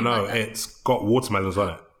 No. Like it's got watermelons on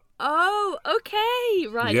it. Oh, okay,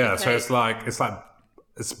 right. Yeah, okay. So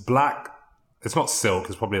it's black. It's not silk.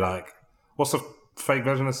 It's probably like, what's the fake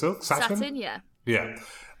version of silk? Satin, yeah. Yeah,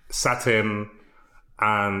 satin,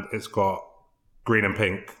 and it's got green and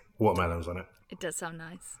pink watermelons on it. It does sound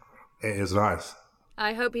nice. It is nice.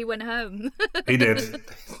 I hope he went home. He did.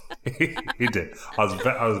 He did. I was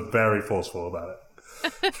very forceful about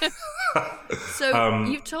it. So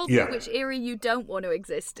you've told me which era you don't want to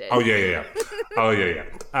exist in. Oh yeah.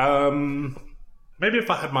 Maybe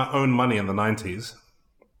if I had my own money in the 90s,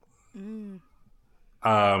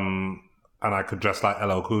 and I could dress like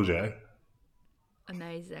LL Cool J.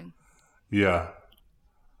 Amazing. Yeah,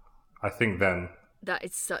 I think then. That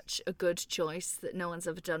is such a good choice that no one's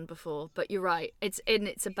ever done before. But you're right. It's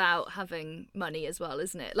about having money as well,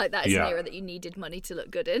 isn't it? Like that is an era that you needed money to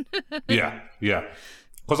look good in. Yeah.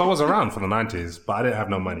 Because I was around for the 90s, but I didn't have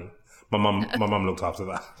no money. My mum looked after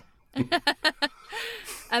that.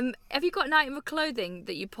 Have you got an item of clothing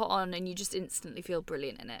that you put on and you just instantly feel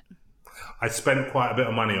brilliant in it? I spent quite a bit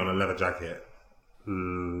of money on a leather jacket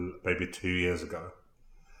maybe 2 years ago.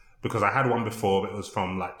 Because I had one before, but it was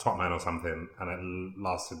from like Topman or something, and it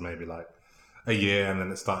lasted maybe like a year, and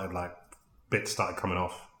then it started like bits started coming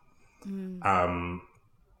off. And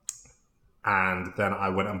then I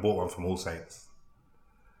went and bought one from All Saints,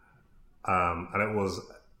 and it was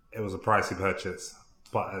a pricey purchase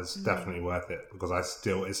but it's definitely worth it because it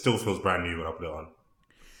still feels brand new when I put it on.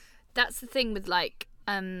 That's the thing with like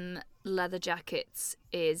leather jackets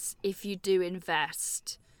is if you do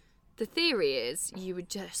invest, the theory is you would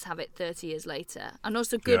just have it 30 years later. And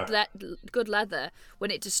also good leather,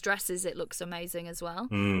 when it distresses, it looks amazing as well.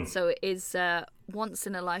 So it is once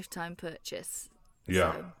in a lifetime purchase.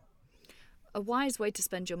 Yeah. So, a wise way to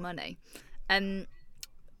spend your money.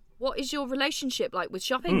 What is your relationship like with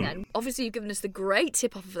shopping then? Obviously, you've given us the great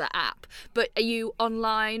tip off of that app, but are you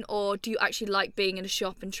online or do you actually like being in a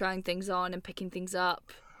shop and trying things on and picking things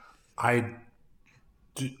up? I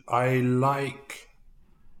like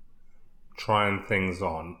trying things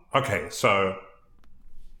on. Okay, so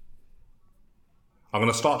I'm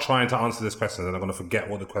going to start trying to answer this question and I'm going to forget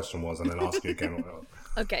what the question was and then ask you again.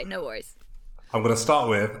 Okay, no worries. I'm going to start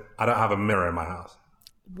with, I don't have a mirror in my house.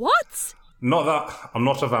 What? Not that I'm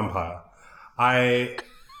not a vampire. I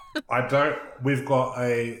don't. We've got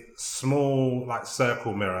a small like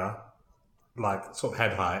circle mirror, like sort of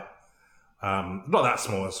head height. Not that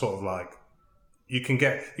small. It's sort of like you can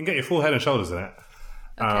get your full head and shoulders in it.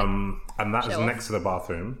 Okay. And that is next to the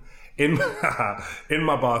bathroom. In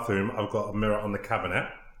my bathroom, I've got a mirror on the cabinet,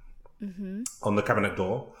 on the cabinet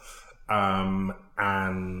door, and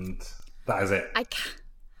that is it. I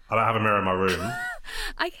don't have a mirror in my room.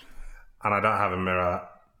 And I don't have a mirror.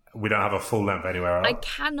 We don't have a full length anywhere else. I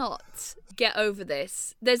cannot get over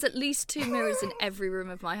this. There's at least 2 mirrors in every room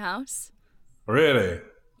of my house. Really?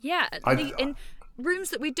 Yeah, in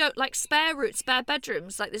rooms that we don't like, spare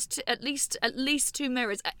bedrooms. Like there's at least 2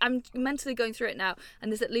 mirrors. I'm mentally going through it now,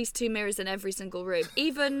 and there's at least 2 mirrors in every single room.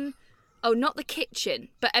 Even not the kitchen,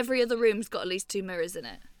 but every other room's got at least 2 mirrors in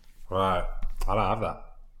it. Right, I don't have that.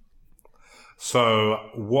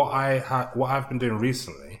 So what I've been doing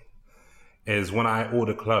recently is when I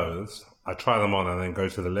order clothes, I try them on and then go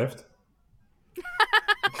to the lift.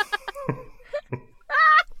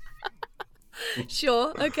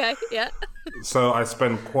 Sure, okay, yeah. So I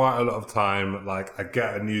spend quite a lot of time, like I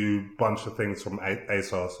get a new bunch of things from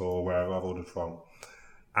ASOS or wherever I've ordered from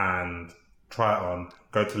and try it on,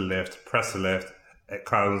 go to the lift, press the lift, it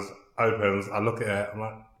comes, opens, I look at it, I'm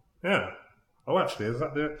like, yeah. Oh, actually, is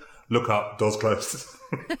that the... Look up, door's closed.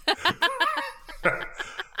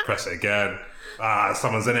 Press it again.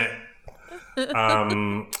 Someone's in it.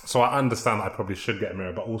 So I understand that I probably should get a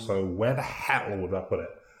mirror, but also where the hell would I put it?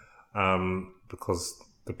 Because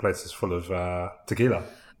the place is full of tequila.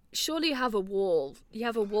 Surely you have a wall. You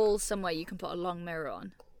have a wall somewhere you can put a long mirror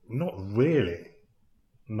on. Not really.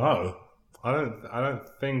 No. I don't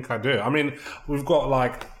think I do. I mean, we've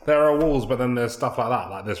got there are walls, but then there's stuff like that.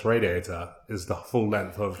 Like this radiator is the full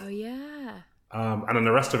length of. Oh yeah. And then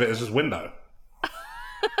the rest of it is just window.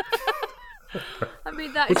 I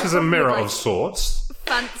mean that. Which is a mirror of sorts.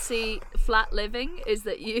 Fancy flat living is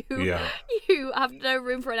that you have no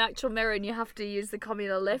room for an actual mirror and you have to use the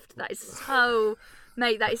communal lift. That is so.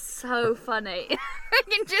 Mate, that is so funny. I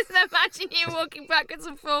can just imagine you walking backwards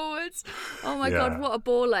and forwards. Oh my God, what a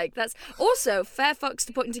ball ache. That's also fair fucks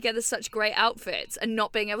to putting together such great outfits and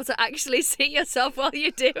not being able to actually see yourself while you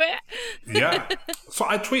do it. Yeah. So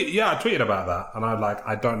I tweeted about that and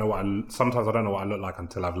I don't know sometimes I don't know what I look like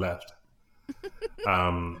until I've left.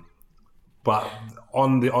 But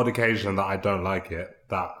on the odd occasion that I don't like it,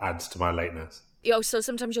 that adds to my lateness. So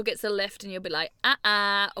sometimes you'll get to the lift and you'll be like,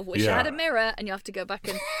 I wish I had a mirror, and you have to go back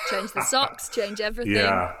and change the socks, change everything.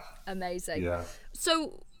 Yeah. Amazing. Yeah.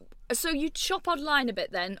 So you shop online a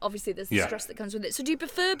bit then. Obviously there's the stress that comes with it. So do you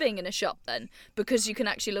prefer being in a shop then? Because you can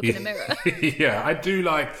actually look in a mirror? Yeah, I do do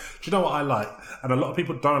you know what I like? And a lot of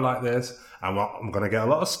people don't like this, and I'm going to get a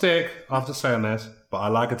lot of stick after saying this, but I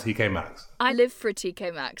like a TK Maxx. I live for a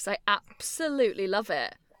TK Maxx. I absolutely love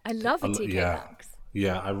it. I love a TK Maxx.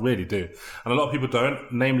 Yeah, I really do. And a lot of people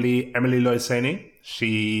don't, namely Emily Loisani.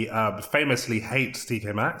 She famously hates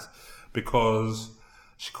TK Maxx because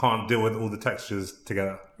she can't deal with all the textures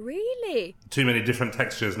together. Really? Too many different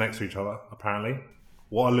textures next to each other, apparently.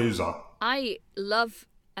 What a loser. I love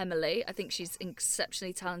Emily. I think she's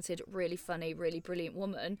exceptionally talented, really funny, really brilliant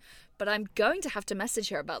woman. But I'm going to have to message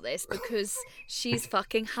her about this because she's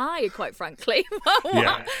fucking high, quite frankly.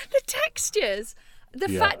 Yeah. The textures. The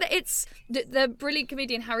fact that it's the brilliant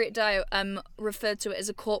comedian Harriet Dio referred to it as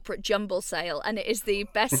a corporate jumble sale, and it is the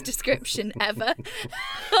best description ever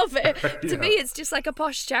of it. To me, it's just like a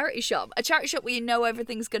posh charity shop, a charity shop where you know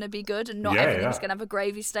everything's going to be good and not everything's going to have a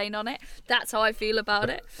gravy stain on it. That's how I feel about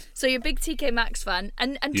it. So you're a big TK Maxx fan,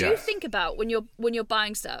 and do you think about when you're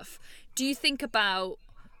buying stuff? Do you think about,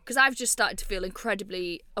 because I've just started to feel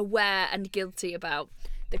incredibly aware and guilty about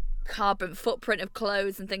the carbon footprint of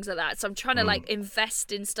clothes and things like that. So I'm trying to like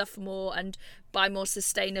invest in stuff more and buy more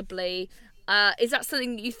sustainably. Is that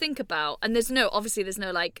something that you think about? And there's no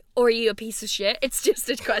like, or are you a piece of shit? It's just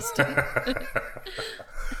a question.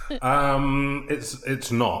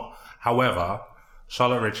 It's not. However,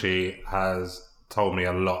 Charlotte Ritchie has told me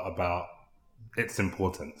a lot about its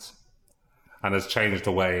importance and has changed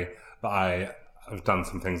the way that I have done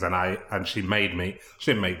some things. And she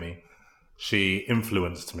didn't make me. She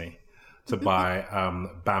influenced me to buy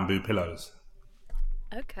bamboo pillows.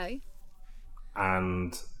 Okay.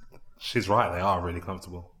 And she's right, they are really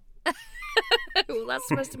comfortable. Well, that's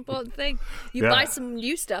the most important thing. You buy some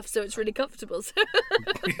new stuff, so it's really comfortable.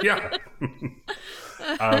 Yeah.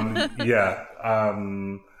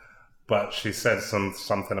 But she said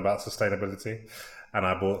something about sustainability, and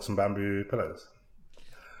I bought some bamboo pillows.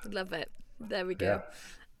 Love it. There we go. Yeah.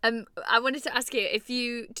 I wanted to ask you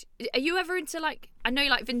are you ever into like, I know you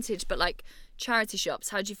like vintage, but like charity shops,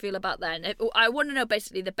 how do you feel about that? I want to know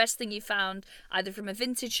basically the best thing you found either from a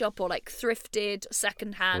vintage shop or like thrifted,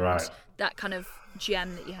 secondhand, that kind of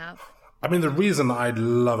gem that you have. I mean, the reason I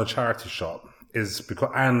love a charity shop is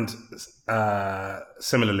because, and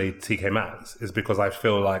similarly TK Maxx, is because I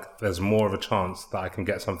feel like there's more of a chance that I can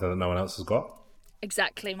get something that no one else has got.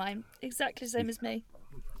 Exactly, mine. Exactly the same as me.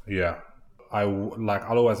 Yeah.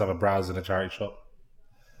 I'll always have a browse in a charity shop.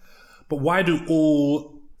 But why do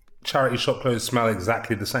all charity shop clothes smell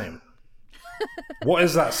exactly the same? What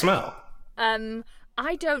is that smell?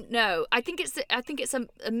 I don't know. I think it's a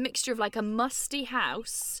mixture of like a musty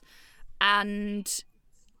house and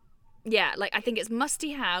I think it's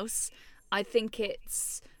musty house. I think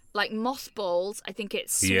it's like mothballs. I think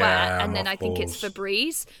it's sweat, and then I think it's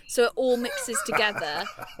Febreze. So it all mixes together,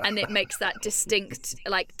 and it makes that distinct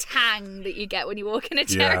like tang that you get when you walk in a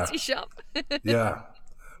charity shop. Yeah,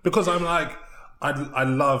 because I'm like, I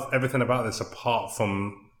love everything about this apart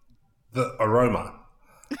from the aroma,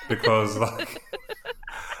 because like,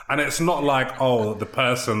 and it's not like, oh, the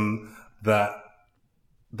person that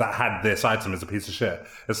had this item is a piece of shit.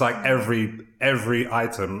 It's like every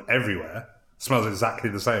item everywhere smells exactly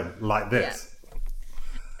the same, like this.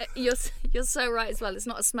 Yeah. You're so right as well. It's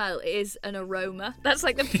not a smell; it is an aroma. That's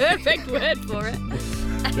like the perfect word for it.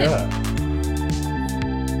 Yeah.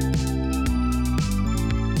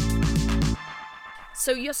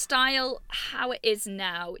 So your style, how it is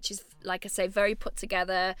now, which is, like I say, very put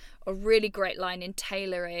together, a really great line in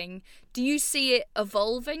tailoring. Do you see it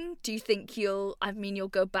evolving? Do you think you'll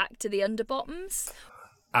go back to the underbottoms?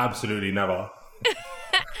 Absolutely never.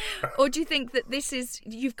 Or do you think that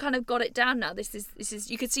you've kind of got it down now? This is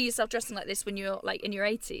you could see yourself dressing like this when you're like in your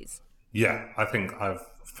 80s? Yeah, I think I've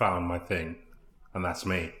found my thing, and that's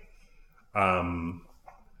me. And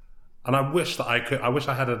I wish that I wish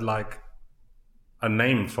I had a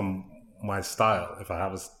name from my style. If I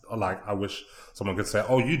have I wish someone could say,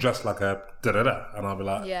 "Oh, you dress like a da da da," and I'll be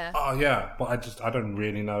like, "Yeah, oh yeah," but I don't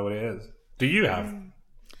really know what it is. Do you have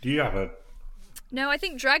a? No, I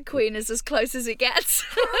think drag queen is as close as it gets.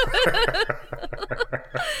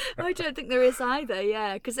 I don't think there is either,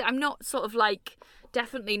 yeah. Because I'm not sort of like,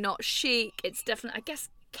 definitely not chic. It's definitely, I guess,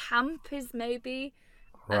 camp is maybe.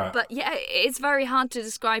 Right. But yeah, it's very hard to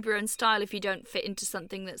describe your own style if you don't fit into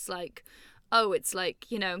something that's like, oh, it's like,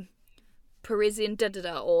 Parisian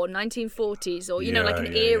da-da-da or 1940s or, like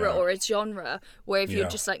an era or a genre, where if you're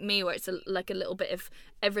just like me, where it's like a little bit of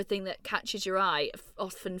everything that catches your eye,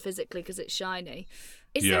 often physically because it's shiny.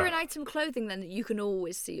 Is there an item of clothing then that you can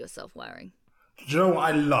always see yourself wearing? Do you know what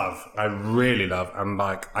I love? I really love, and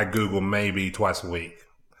like I Google maybe twice a week,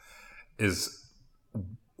 is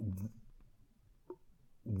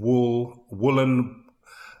woolen.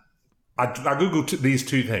 I Google these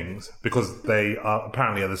two things because they are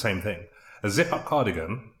apparently the same thing. A zip-up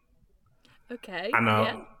cardigan, and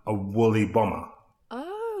a woolly bomber.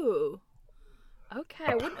 Oh, okay.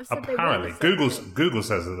 I wouldn't have said apparently, they were. Google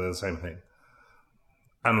says that they're the same thing,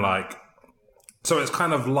 and like, so it's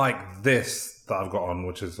kind of like this that I've got on,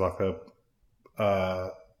 which is like a, I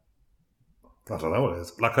don't know what it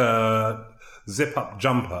is, like a zip-up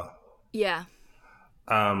jumper. Yeah.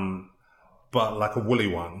 But like a woolly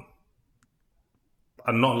one,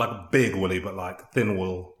 and not like big woolly, but like thin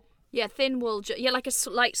wool. Yeah, thin wool. Like a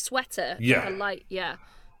light sweater. Yeah. Like a light, yeah.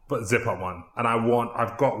 But zip up one. And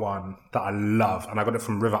I've got one that I love, and I got it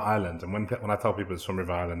from River Island. And when I tell people it's from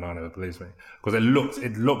River Island, no one ever believes me. Because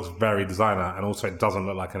it looks very designer, and also it doesn't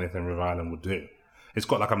look like anything River Island would do. It's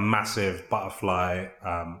got like a massive butterfly,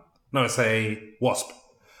 it's a wasp.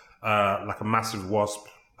 Like a massive wasp.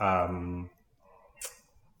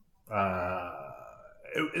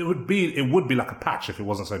 it would be like a patch if it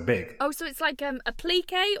wasn't so big. Oh, so it's like a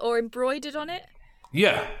plique or embroidered on it?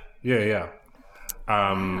 Yeah.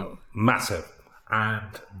 Wow. Massive,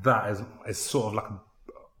 and that is sort of like an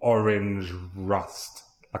orange rust,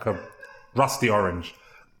 like a rusty orange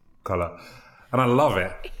colour, and I love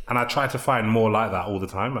it. And I try to find more like that all the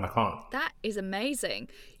time, and I can't. That is amazing.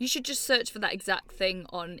 You should just search for that exact thing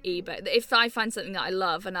on eBay. If I find something that I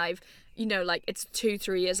love, and I've, like it's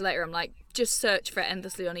 2-3 years later, I'm like, just search for it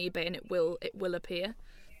endlessly on eBay, and it will appear.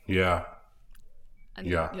 Yeah. And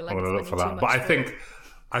Yeah, you're I'm gonna look for that. But I think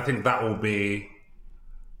that will be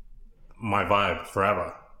my vibe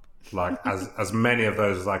forever. Like as many of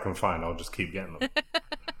those as I can find, I'll just keep getting them.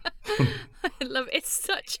 I love it. It's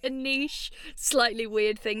such a niche, slightly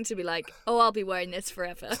weird thing to be like, oh, I'll be wearing this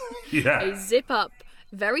forever. Yeah. A zip up,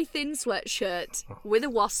 very thin sweatshirt with a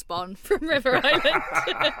wasp on from River Island.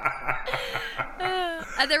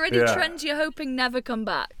 Are there any trends you're hoping never come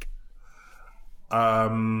back? I'll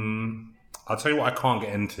tell you what I can't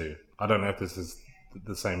get into. I don't know if this is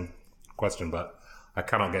the same question, but I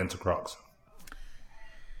cannot get into Crocs.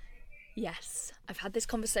 Yes, I've had this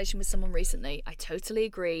conversation with someone recently. I totally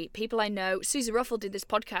agree. People I know, Susie Ruffle did this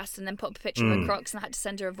podcast and then put up a picture of her Crocs, and I had to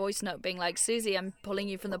send her a voice note being like, Susie, I'm pulling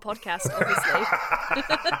you from the podcast, obviously.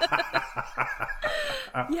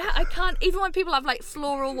 Yeah, I can't. Even when people have like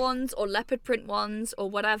floral ones or leopard print ones or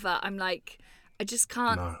whatever, I'm like, I just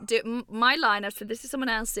can't do it. My line, I've said this to someone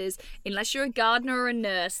else's, unless you're a gardener or a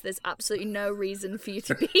nurse, there's absolutely no reason for you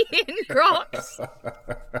to be in Crocs.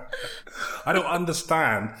 I don't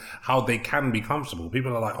understand how they can be comfortable.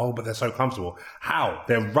 People are like, oh, but they're so comfortable. How?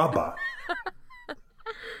 They're rubber.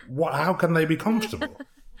 How can they be comfortable?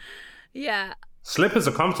 Yeah. Slippers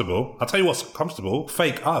are comfortable. I'll tell you what's comfortable.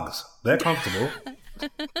 Fake Uggs. They're comfortable.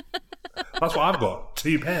 That's what I've got.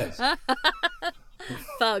 2 pairs.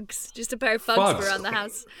 Fugs. Just a pair of fugs for around the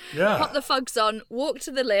house. Yeah. Pop the fugs on, walk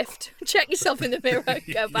to the lift, check yourself in the mirror,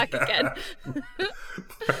 go back again.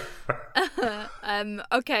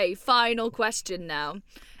 Okay, final question now.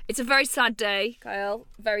 It's a very sad day, Kiell.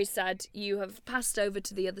 Very sad. You have passed over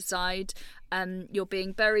to the other side. You're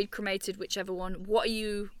being buried, cremated, whichever one. What are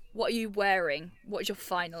you wearing? What is your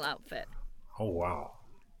final outfit? Oh, wow.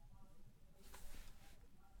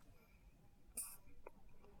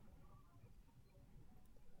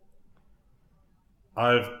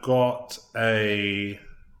 I've got a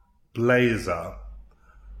blazer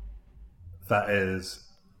that is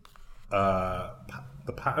the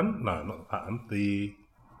pattern. No, not the pattern. The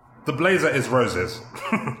blazer is roses.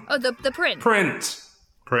 Oh, the print. Print.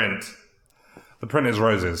 The print is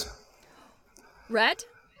roses. Red.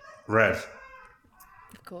 Of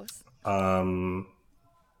course.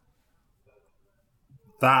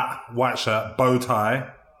 That white shirt, bow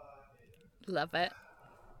tie. Love it.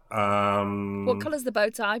 What colour's the bow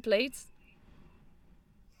tie, please?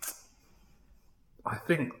 I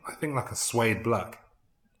think like a suede black.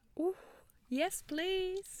 Ooh, yes,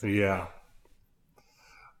 please. Yeah.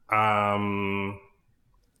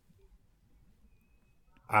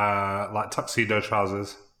 Like tuxedo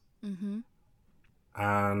trousers. Mm-hmm.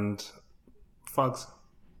 And fugs.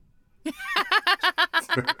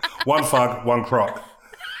 One fug, one croc.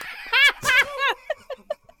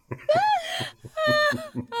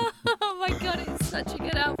 Oh my god, it's such a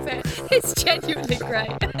good outfit. It's genuinely great.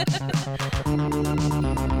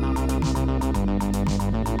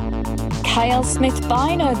 Kiell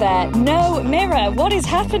Smith-Bynoe there. No mirror. What is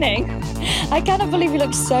happening? I cannot believe he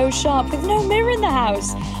looks so sharp with no mirror in the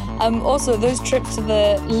house. Also, those trips to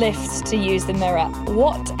the lift to use the mirror.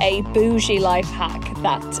 What a bougie life hack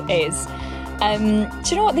that is. Do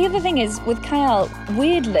you know what? The other thing is, with Kiell,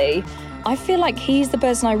 weirdly, I feel like he's the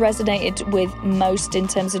person I resonated with most in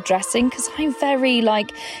terms of dressing, because I'm very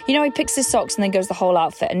like, he picks his socks and then goes the whole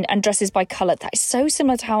outfit and dresses by colour. That is so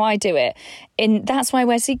similar to how I do it. That's why I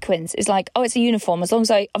wear sequins. It's like, oh, it's a uniform. As long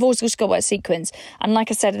as I've always just got to wear sequins. And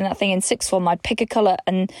like I said in that thing in sixth form, I'd pick a colour,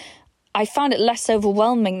 and I found it less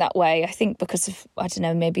overwhelming that way. I think because of, I don't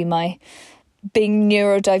know, maybe my being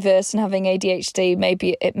neurodiverse and having ADHD,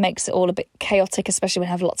 maybe it makes it all a bit chaotic, especially when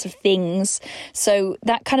I have lots of things. So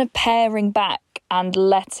that kind of paring back and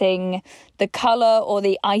letting the colour or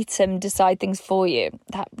the item decide things for you,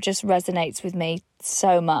 that just resonates with me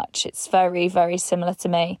so much. It's very, very similar to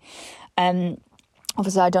me.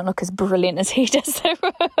 Obviously, I don't look as brilliant as he does, so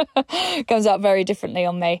it comes out very differently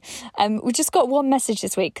on me. We've just got one message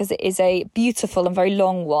this week because it is a beautiful and very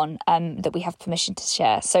long one that we have permission to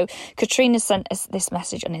share. So Katrina sent us this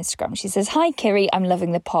message on Instagram. She says, "Hi, Kiri, I'm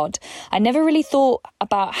loving the pod. I never really thought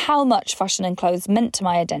about how much fashion and clothes meant to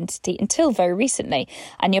my identity until very recently,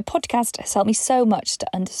 and your podcast has helped me so much to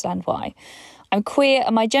understand why. I'm queer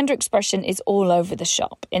and my gender expression is all over the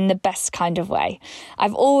shop in the best kind of way.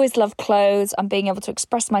 I've always loved clothes and being able to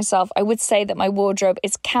express myself. I would say that my wardrobe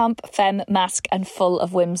is camp, femme, mask and full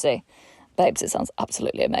of whimsy. Babes, it sounds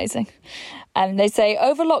absolutely amazing. And they say,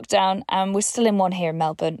 over lockdown, and we're still in one here in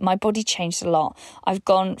Melbourne, my body changed a lot. I've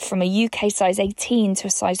gone from a UK size 18 to a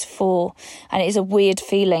size 4, and it is a weird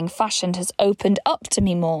feeling. Fashion has opened up to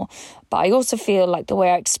me more, but I also feel like the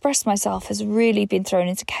way I express myself has really been thrown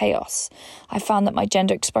into chaos. I found that my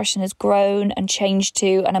gender expression has grown and changed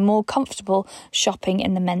too, and I'm more comfortable shopping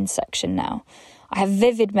in the men's section now. I have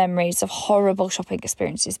vivid memories of horrible shopping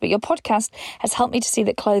experiences, but your podcast has helped me to see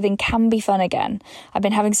that clothing can be fun again. I've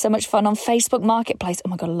been having so much fun on Facebook Marketplace. Oh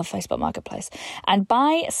my God, I love Facebook Marketplace. And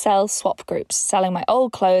buy, sell, swap groups, selling my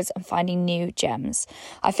old clothes and finding new gems.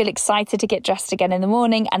 I feel excited to get dressed again in the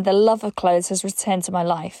morning and the love of clothes has returned to my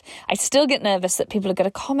life. I still get nervous that people are going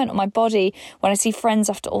to comment on my body when I see friends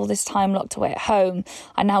after all this time locked away at home.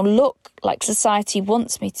 I now look like society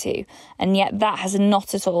wants me to, and yet that has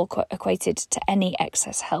not at all equated to any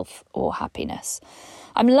excess health or happiness.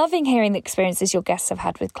 I'm loving hearing the experiences your guests have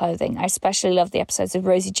had with clothing. I especially love the episodes of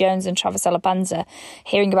Rosie Jones and Travis Alabanza.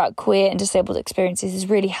 Hearing about queer and disabled experiences has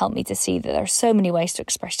really helped me to see that there are so many ways to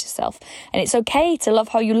express yourself. And it's okay to love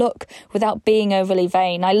how you look without being overly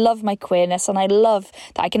vain. I love my queerness and I love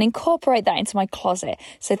that I can incorporate that into my closet.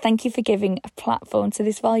 So thank you for giving a platform to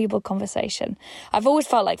this valuable conversation. I've always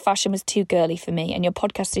felt like fashion was too girly for me, and your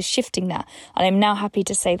podcast is shifting that. And I'm now happy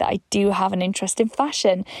to say that I do have an interest in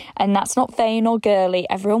fashion, and that's not vain or girly.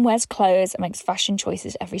 Everyone wears clothes and makes fashion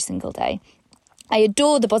choices every single day. I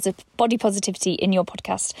adore the body positivity in your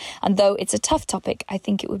podcast, and though it's a tough topic, I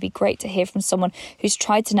think it would be great to hear from someone who's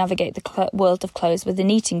tried to navigate the world of clothes with an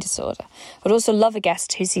eating disorder. I'd also love a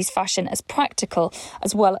guest who sees fashion as practical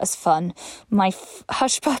as well as fun. My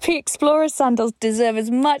Hush Puppy Explorer sandals deserve as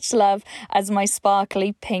much love as my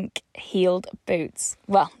sparkly pink heeled boots.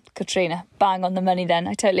 Well, Katrina, bang on the money then.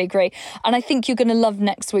 I totally agree. And I think you're going to love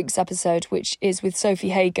next week's episode, which is with Sophie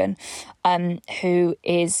Hagen, who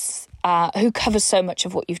covers so much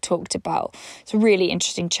of what you've talked about. It's a really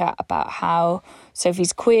interesting chat about how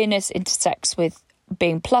Sophie's queerness intersects with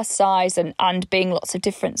being plus size and being lots of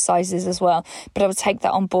different sizes as well. But I will take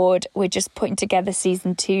that on board. We're just putting together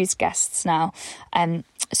season 2's guests now.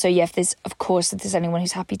 So yeah, if there's anyone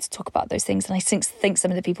who's happy to talk about those things, and I think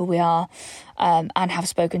some of the people we are and have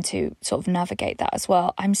spoken to sort of navigate that as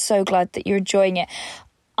well. I'm so glad that you're enjoying it.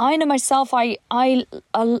 I know myself, a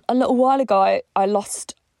little while ago, I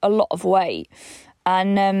lost a lot of weight,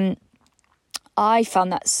 and I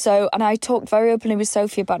found that and I talked very openly with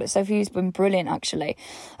Sophie about it. Sophie's been brilliant actually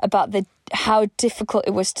about how difficult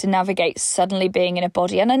it was to navigate suddenly being in a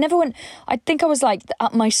body. And I think I was like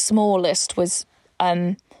at my smallest was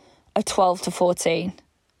a 12 to 14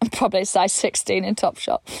 and probably a size 16 in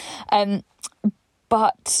Topshop.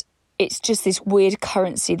 But it's just this weird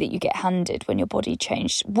currency that you get handed when your body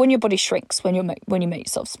shrinks, when you make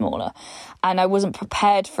yourself smaller. And I wasn't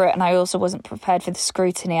prepared for it, and I also wasn't prepared for the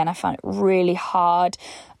scrutiny, and I found it really hard.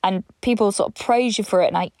 And people sort of praise you for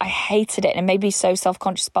it, and I hated it, and it made me so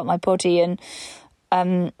self-conscious about my body. And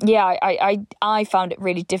I found it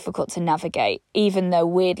really difficult to navigate, even though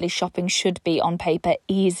weirdly shopping should be on paper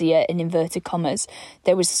easier in inverted commas.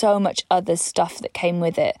 There was so much other stuff that came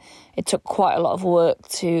with it. It took quite a lot of work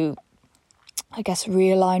to, I guess,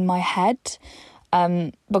 realign my head,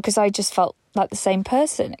 because I just felt like the same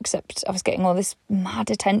person, except I was getting all this mad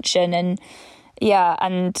attention, and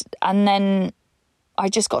then I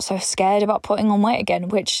just got so scared about putting on weight again,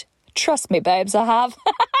 which, trust me, babes, I have.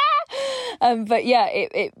 But yeah,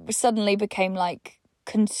 it suddenly became like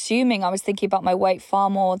consuming. I was thinking about my weight far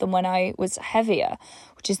more than when I was heavier,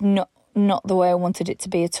 which is not the way I wanted it to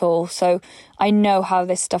be at all. So I know how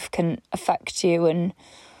this stuff can affect you and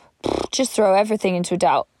just throw everything into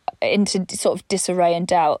sort of disarray and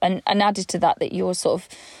doubt. And added to that you're sort of,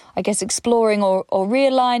 I guess, exploring or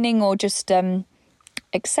realigning or just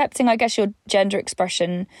accepting, I guess, your gender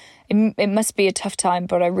expression. It must be a tough time,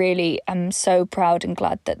 but I really am so proud and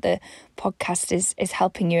glad that the podcast is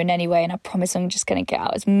helping you in any way. And I promise I'm just going to get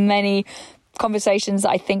out as many conversations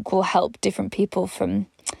that I think will help different people from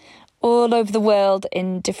all over the world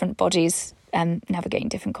in different bodies navigating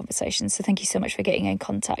different conversations. So thank you so much for getting in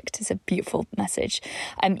contact. It's a beautiful message.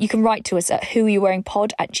 You can write to us at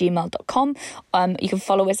whoyouwearingpod@gmail.com. You can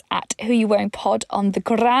follow us at whoyouwearingpod on the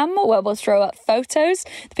gram, where we'll throw up photos,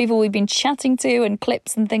 the people we've been chatting to and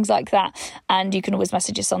clips and things like that. And you can always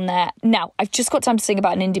message us on there. Now, I've just got time to sing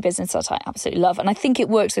about an indie business that I absolutely love. And I think it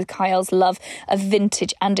works with Kiell's love of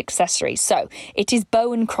vintage and accessories. So it is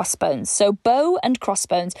Bow and Crossbones. So Bow and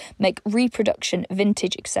Crossbones make reproduction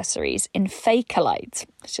vintage accessories in Fakerlite,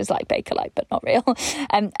 which is like Bakelite, but not real.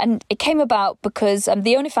 And it came about because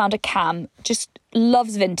the owner founder, Cam, just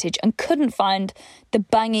loves vintage and couldn't find the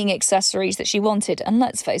banging accessories that she wanted, and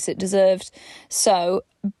let's face it, deserved. So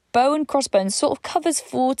Bow and Crossbones sort of covers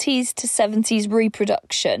 40s to 70s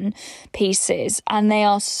reproduction pieces, and they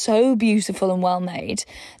are so beautiful and well made.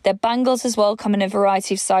 Their bangles as well come in a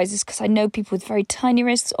variety of sizes, because I know people with very tiny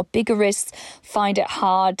wrists or bigger wrists find it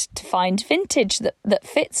hard to find vintage that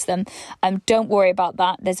fits them. Don't worry about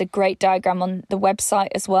that. There's a great diagram on the website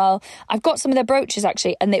as well. I've got some of their brooches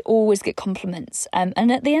actually, and they always get compliments.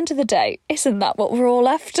 And at the end of the day, isn't that what we're all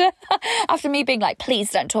after? After me being like,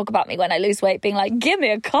 please don't talk about me when I lose weight, being like, give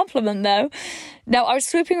me a compliment though. Now, I was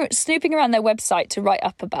snooping around their website to write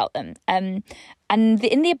up about them. And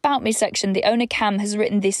in the About Me section, the owner Cam has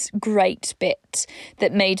written this great bit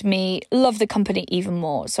that made me love the company even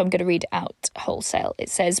more. So I'm going to read it out wholesale. It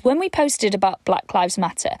says, when we posted about Black Lives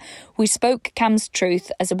Matter, we spoke Cam's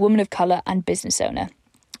truth as a woman of colour and business owner.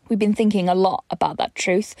 We've been thinking a lot about that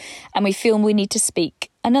truth, and we feel we need to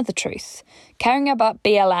speak another truth. Caring about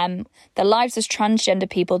BLM, the lives of transgender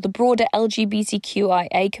people, the broader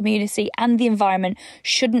LGBTQIA community and the environment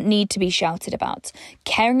shouldn't need to be shouted about.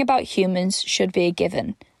 Caring about humans should be a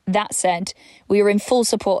given. That said, we are in full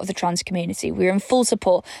support of the trans community. We are in full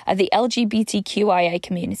support of the LGBTQIA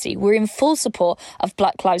community. We're in full support of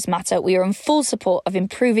Black Lives Matter. We are in full support of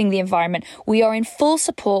improving the environment. We are in full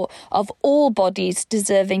support of all bodies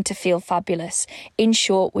deserving to feel fabulous. In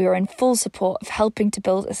short, we are in full support of helping to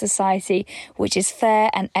build a society which is fair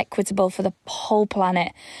and equitable for the whole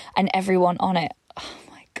planet and everyone on it. Oh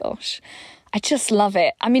my gosh. I just love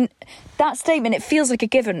it. I mean, that statement, it feels like a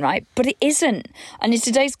given, right? But it isn't. And in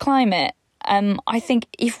today's climate, I think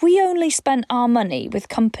if we only spent our money with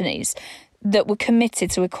companies that were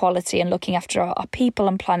committed to equality and looking after our people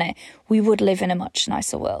and planet, we would live in a much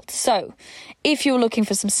nicer world. So if you're looking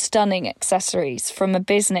for some stunning accessories from a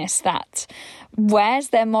business that wears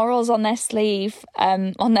their morals on their sleeve,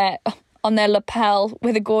 on their lapel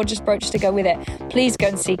with a gorgeous brooch to go with it, please go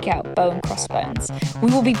and seek out Bow and Crossbones.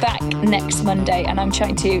 We will be back next Monday, and I'm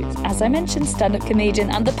chatting to, as I mentioned, stand-up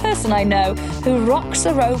comedian and the person I know who rocks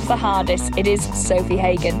the robe the hardest. It is Sophie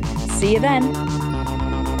Hagen. See you then.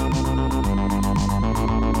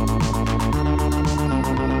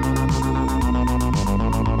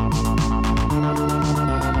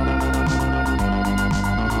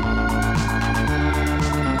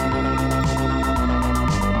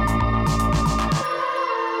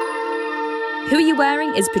 Who Are You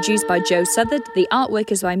Wearing is produced by Joe Southard, the artwork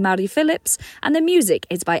is by Mary Phillips, and the music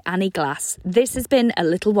is by Annie Glass. This has been a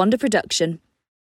Little Wonder production.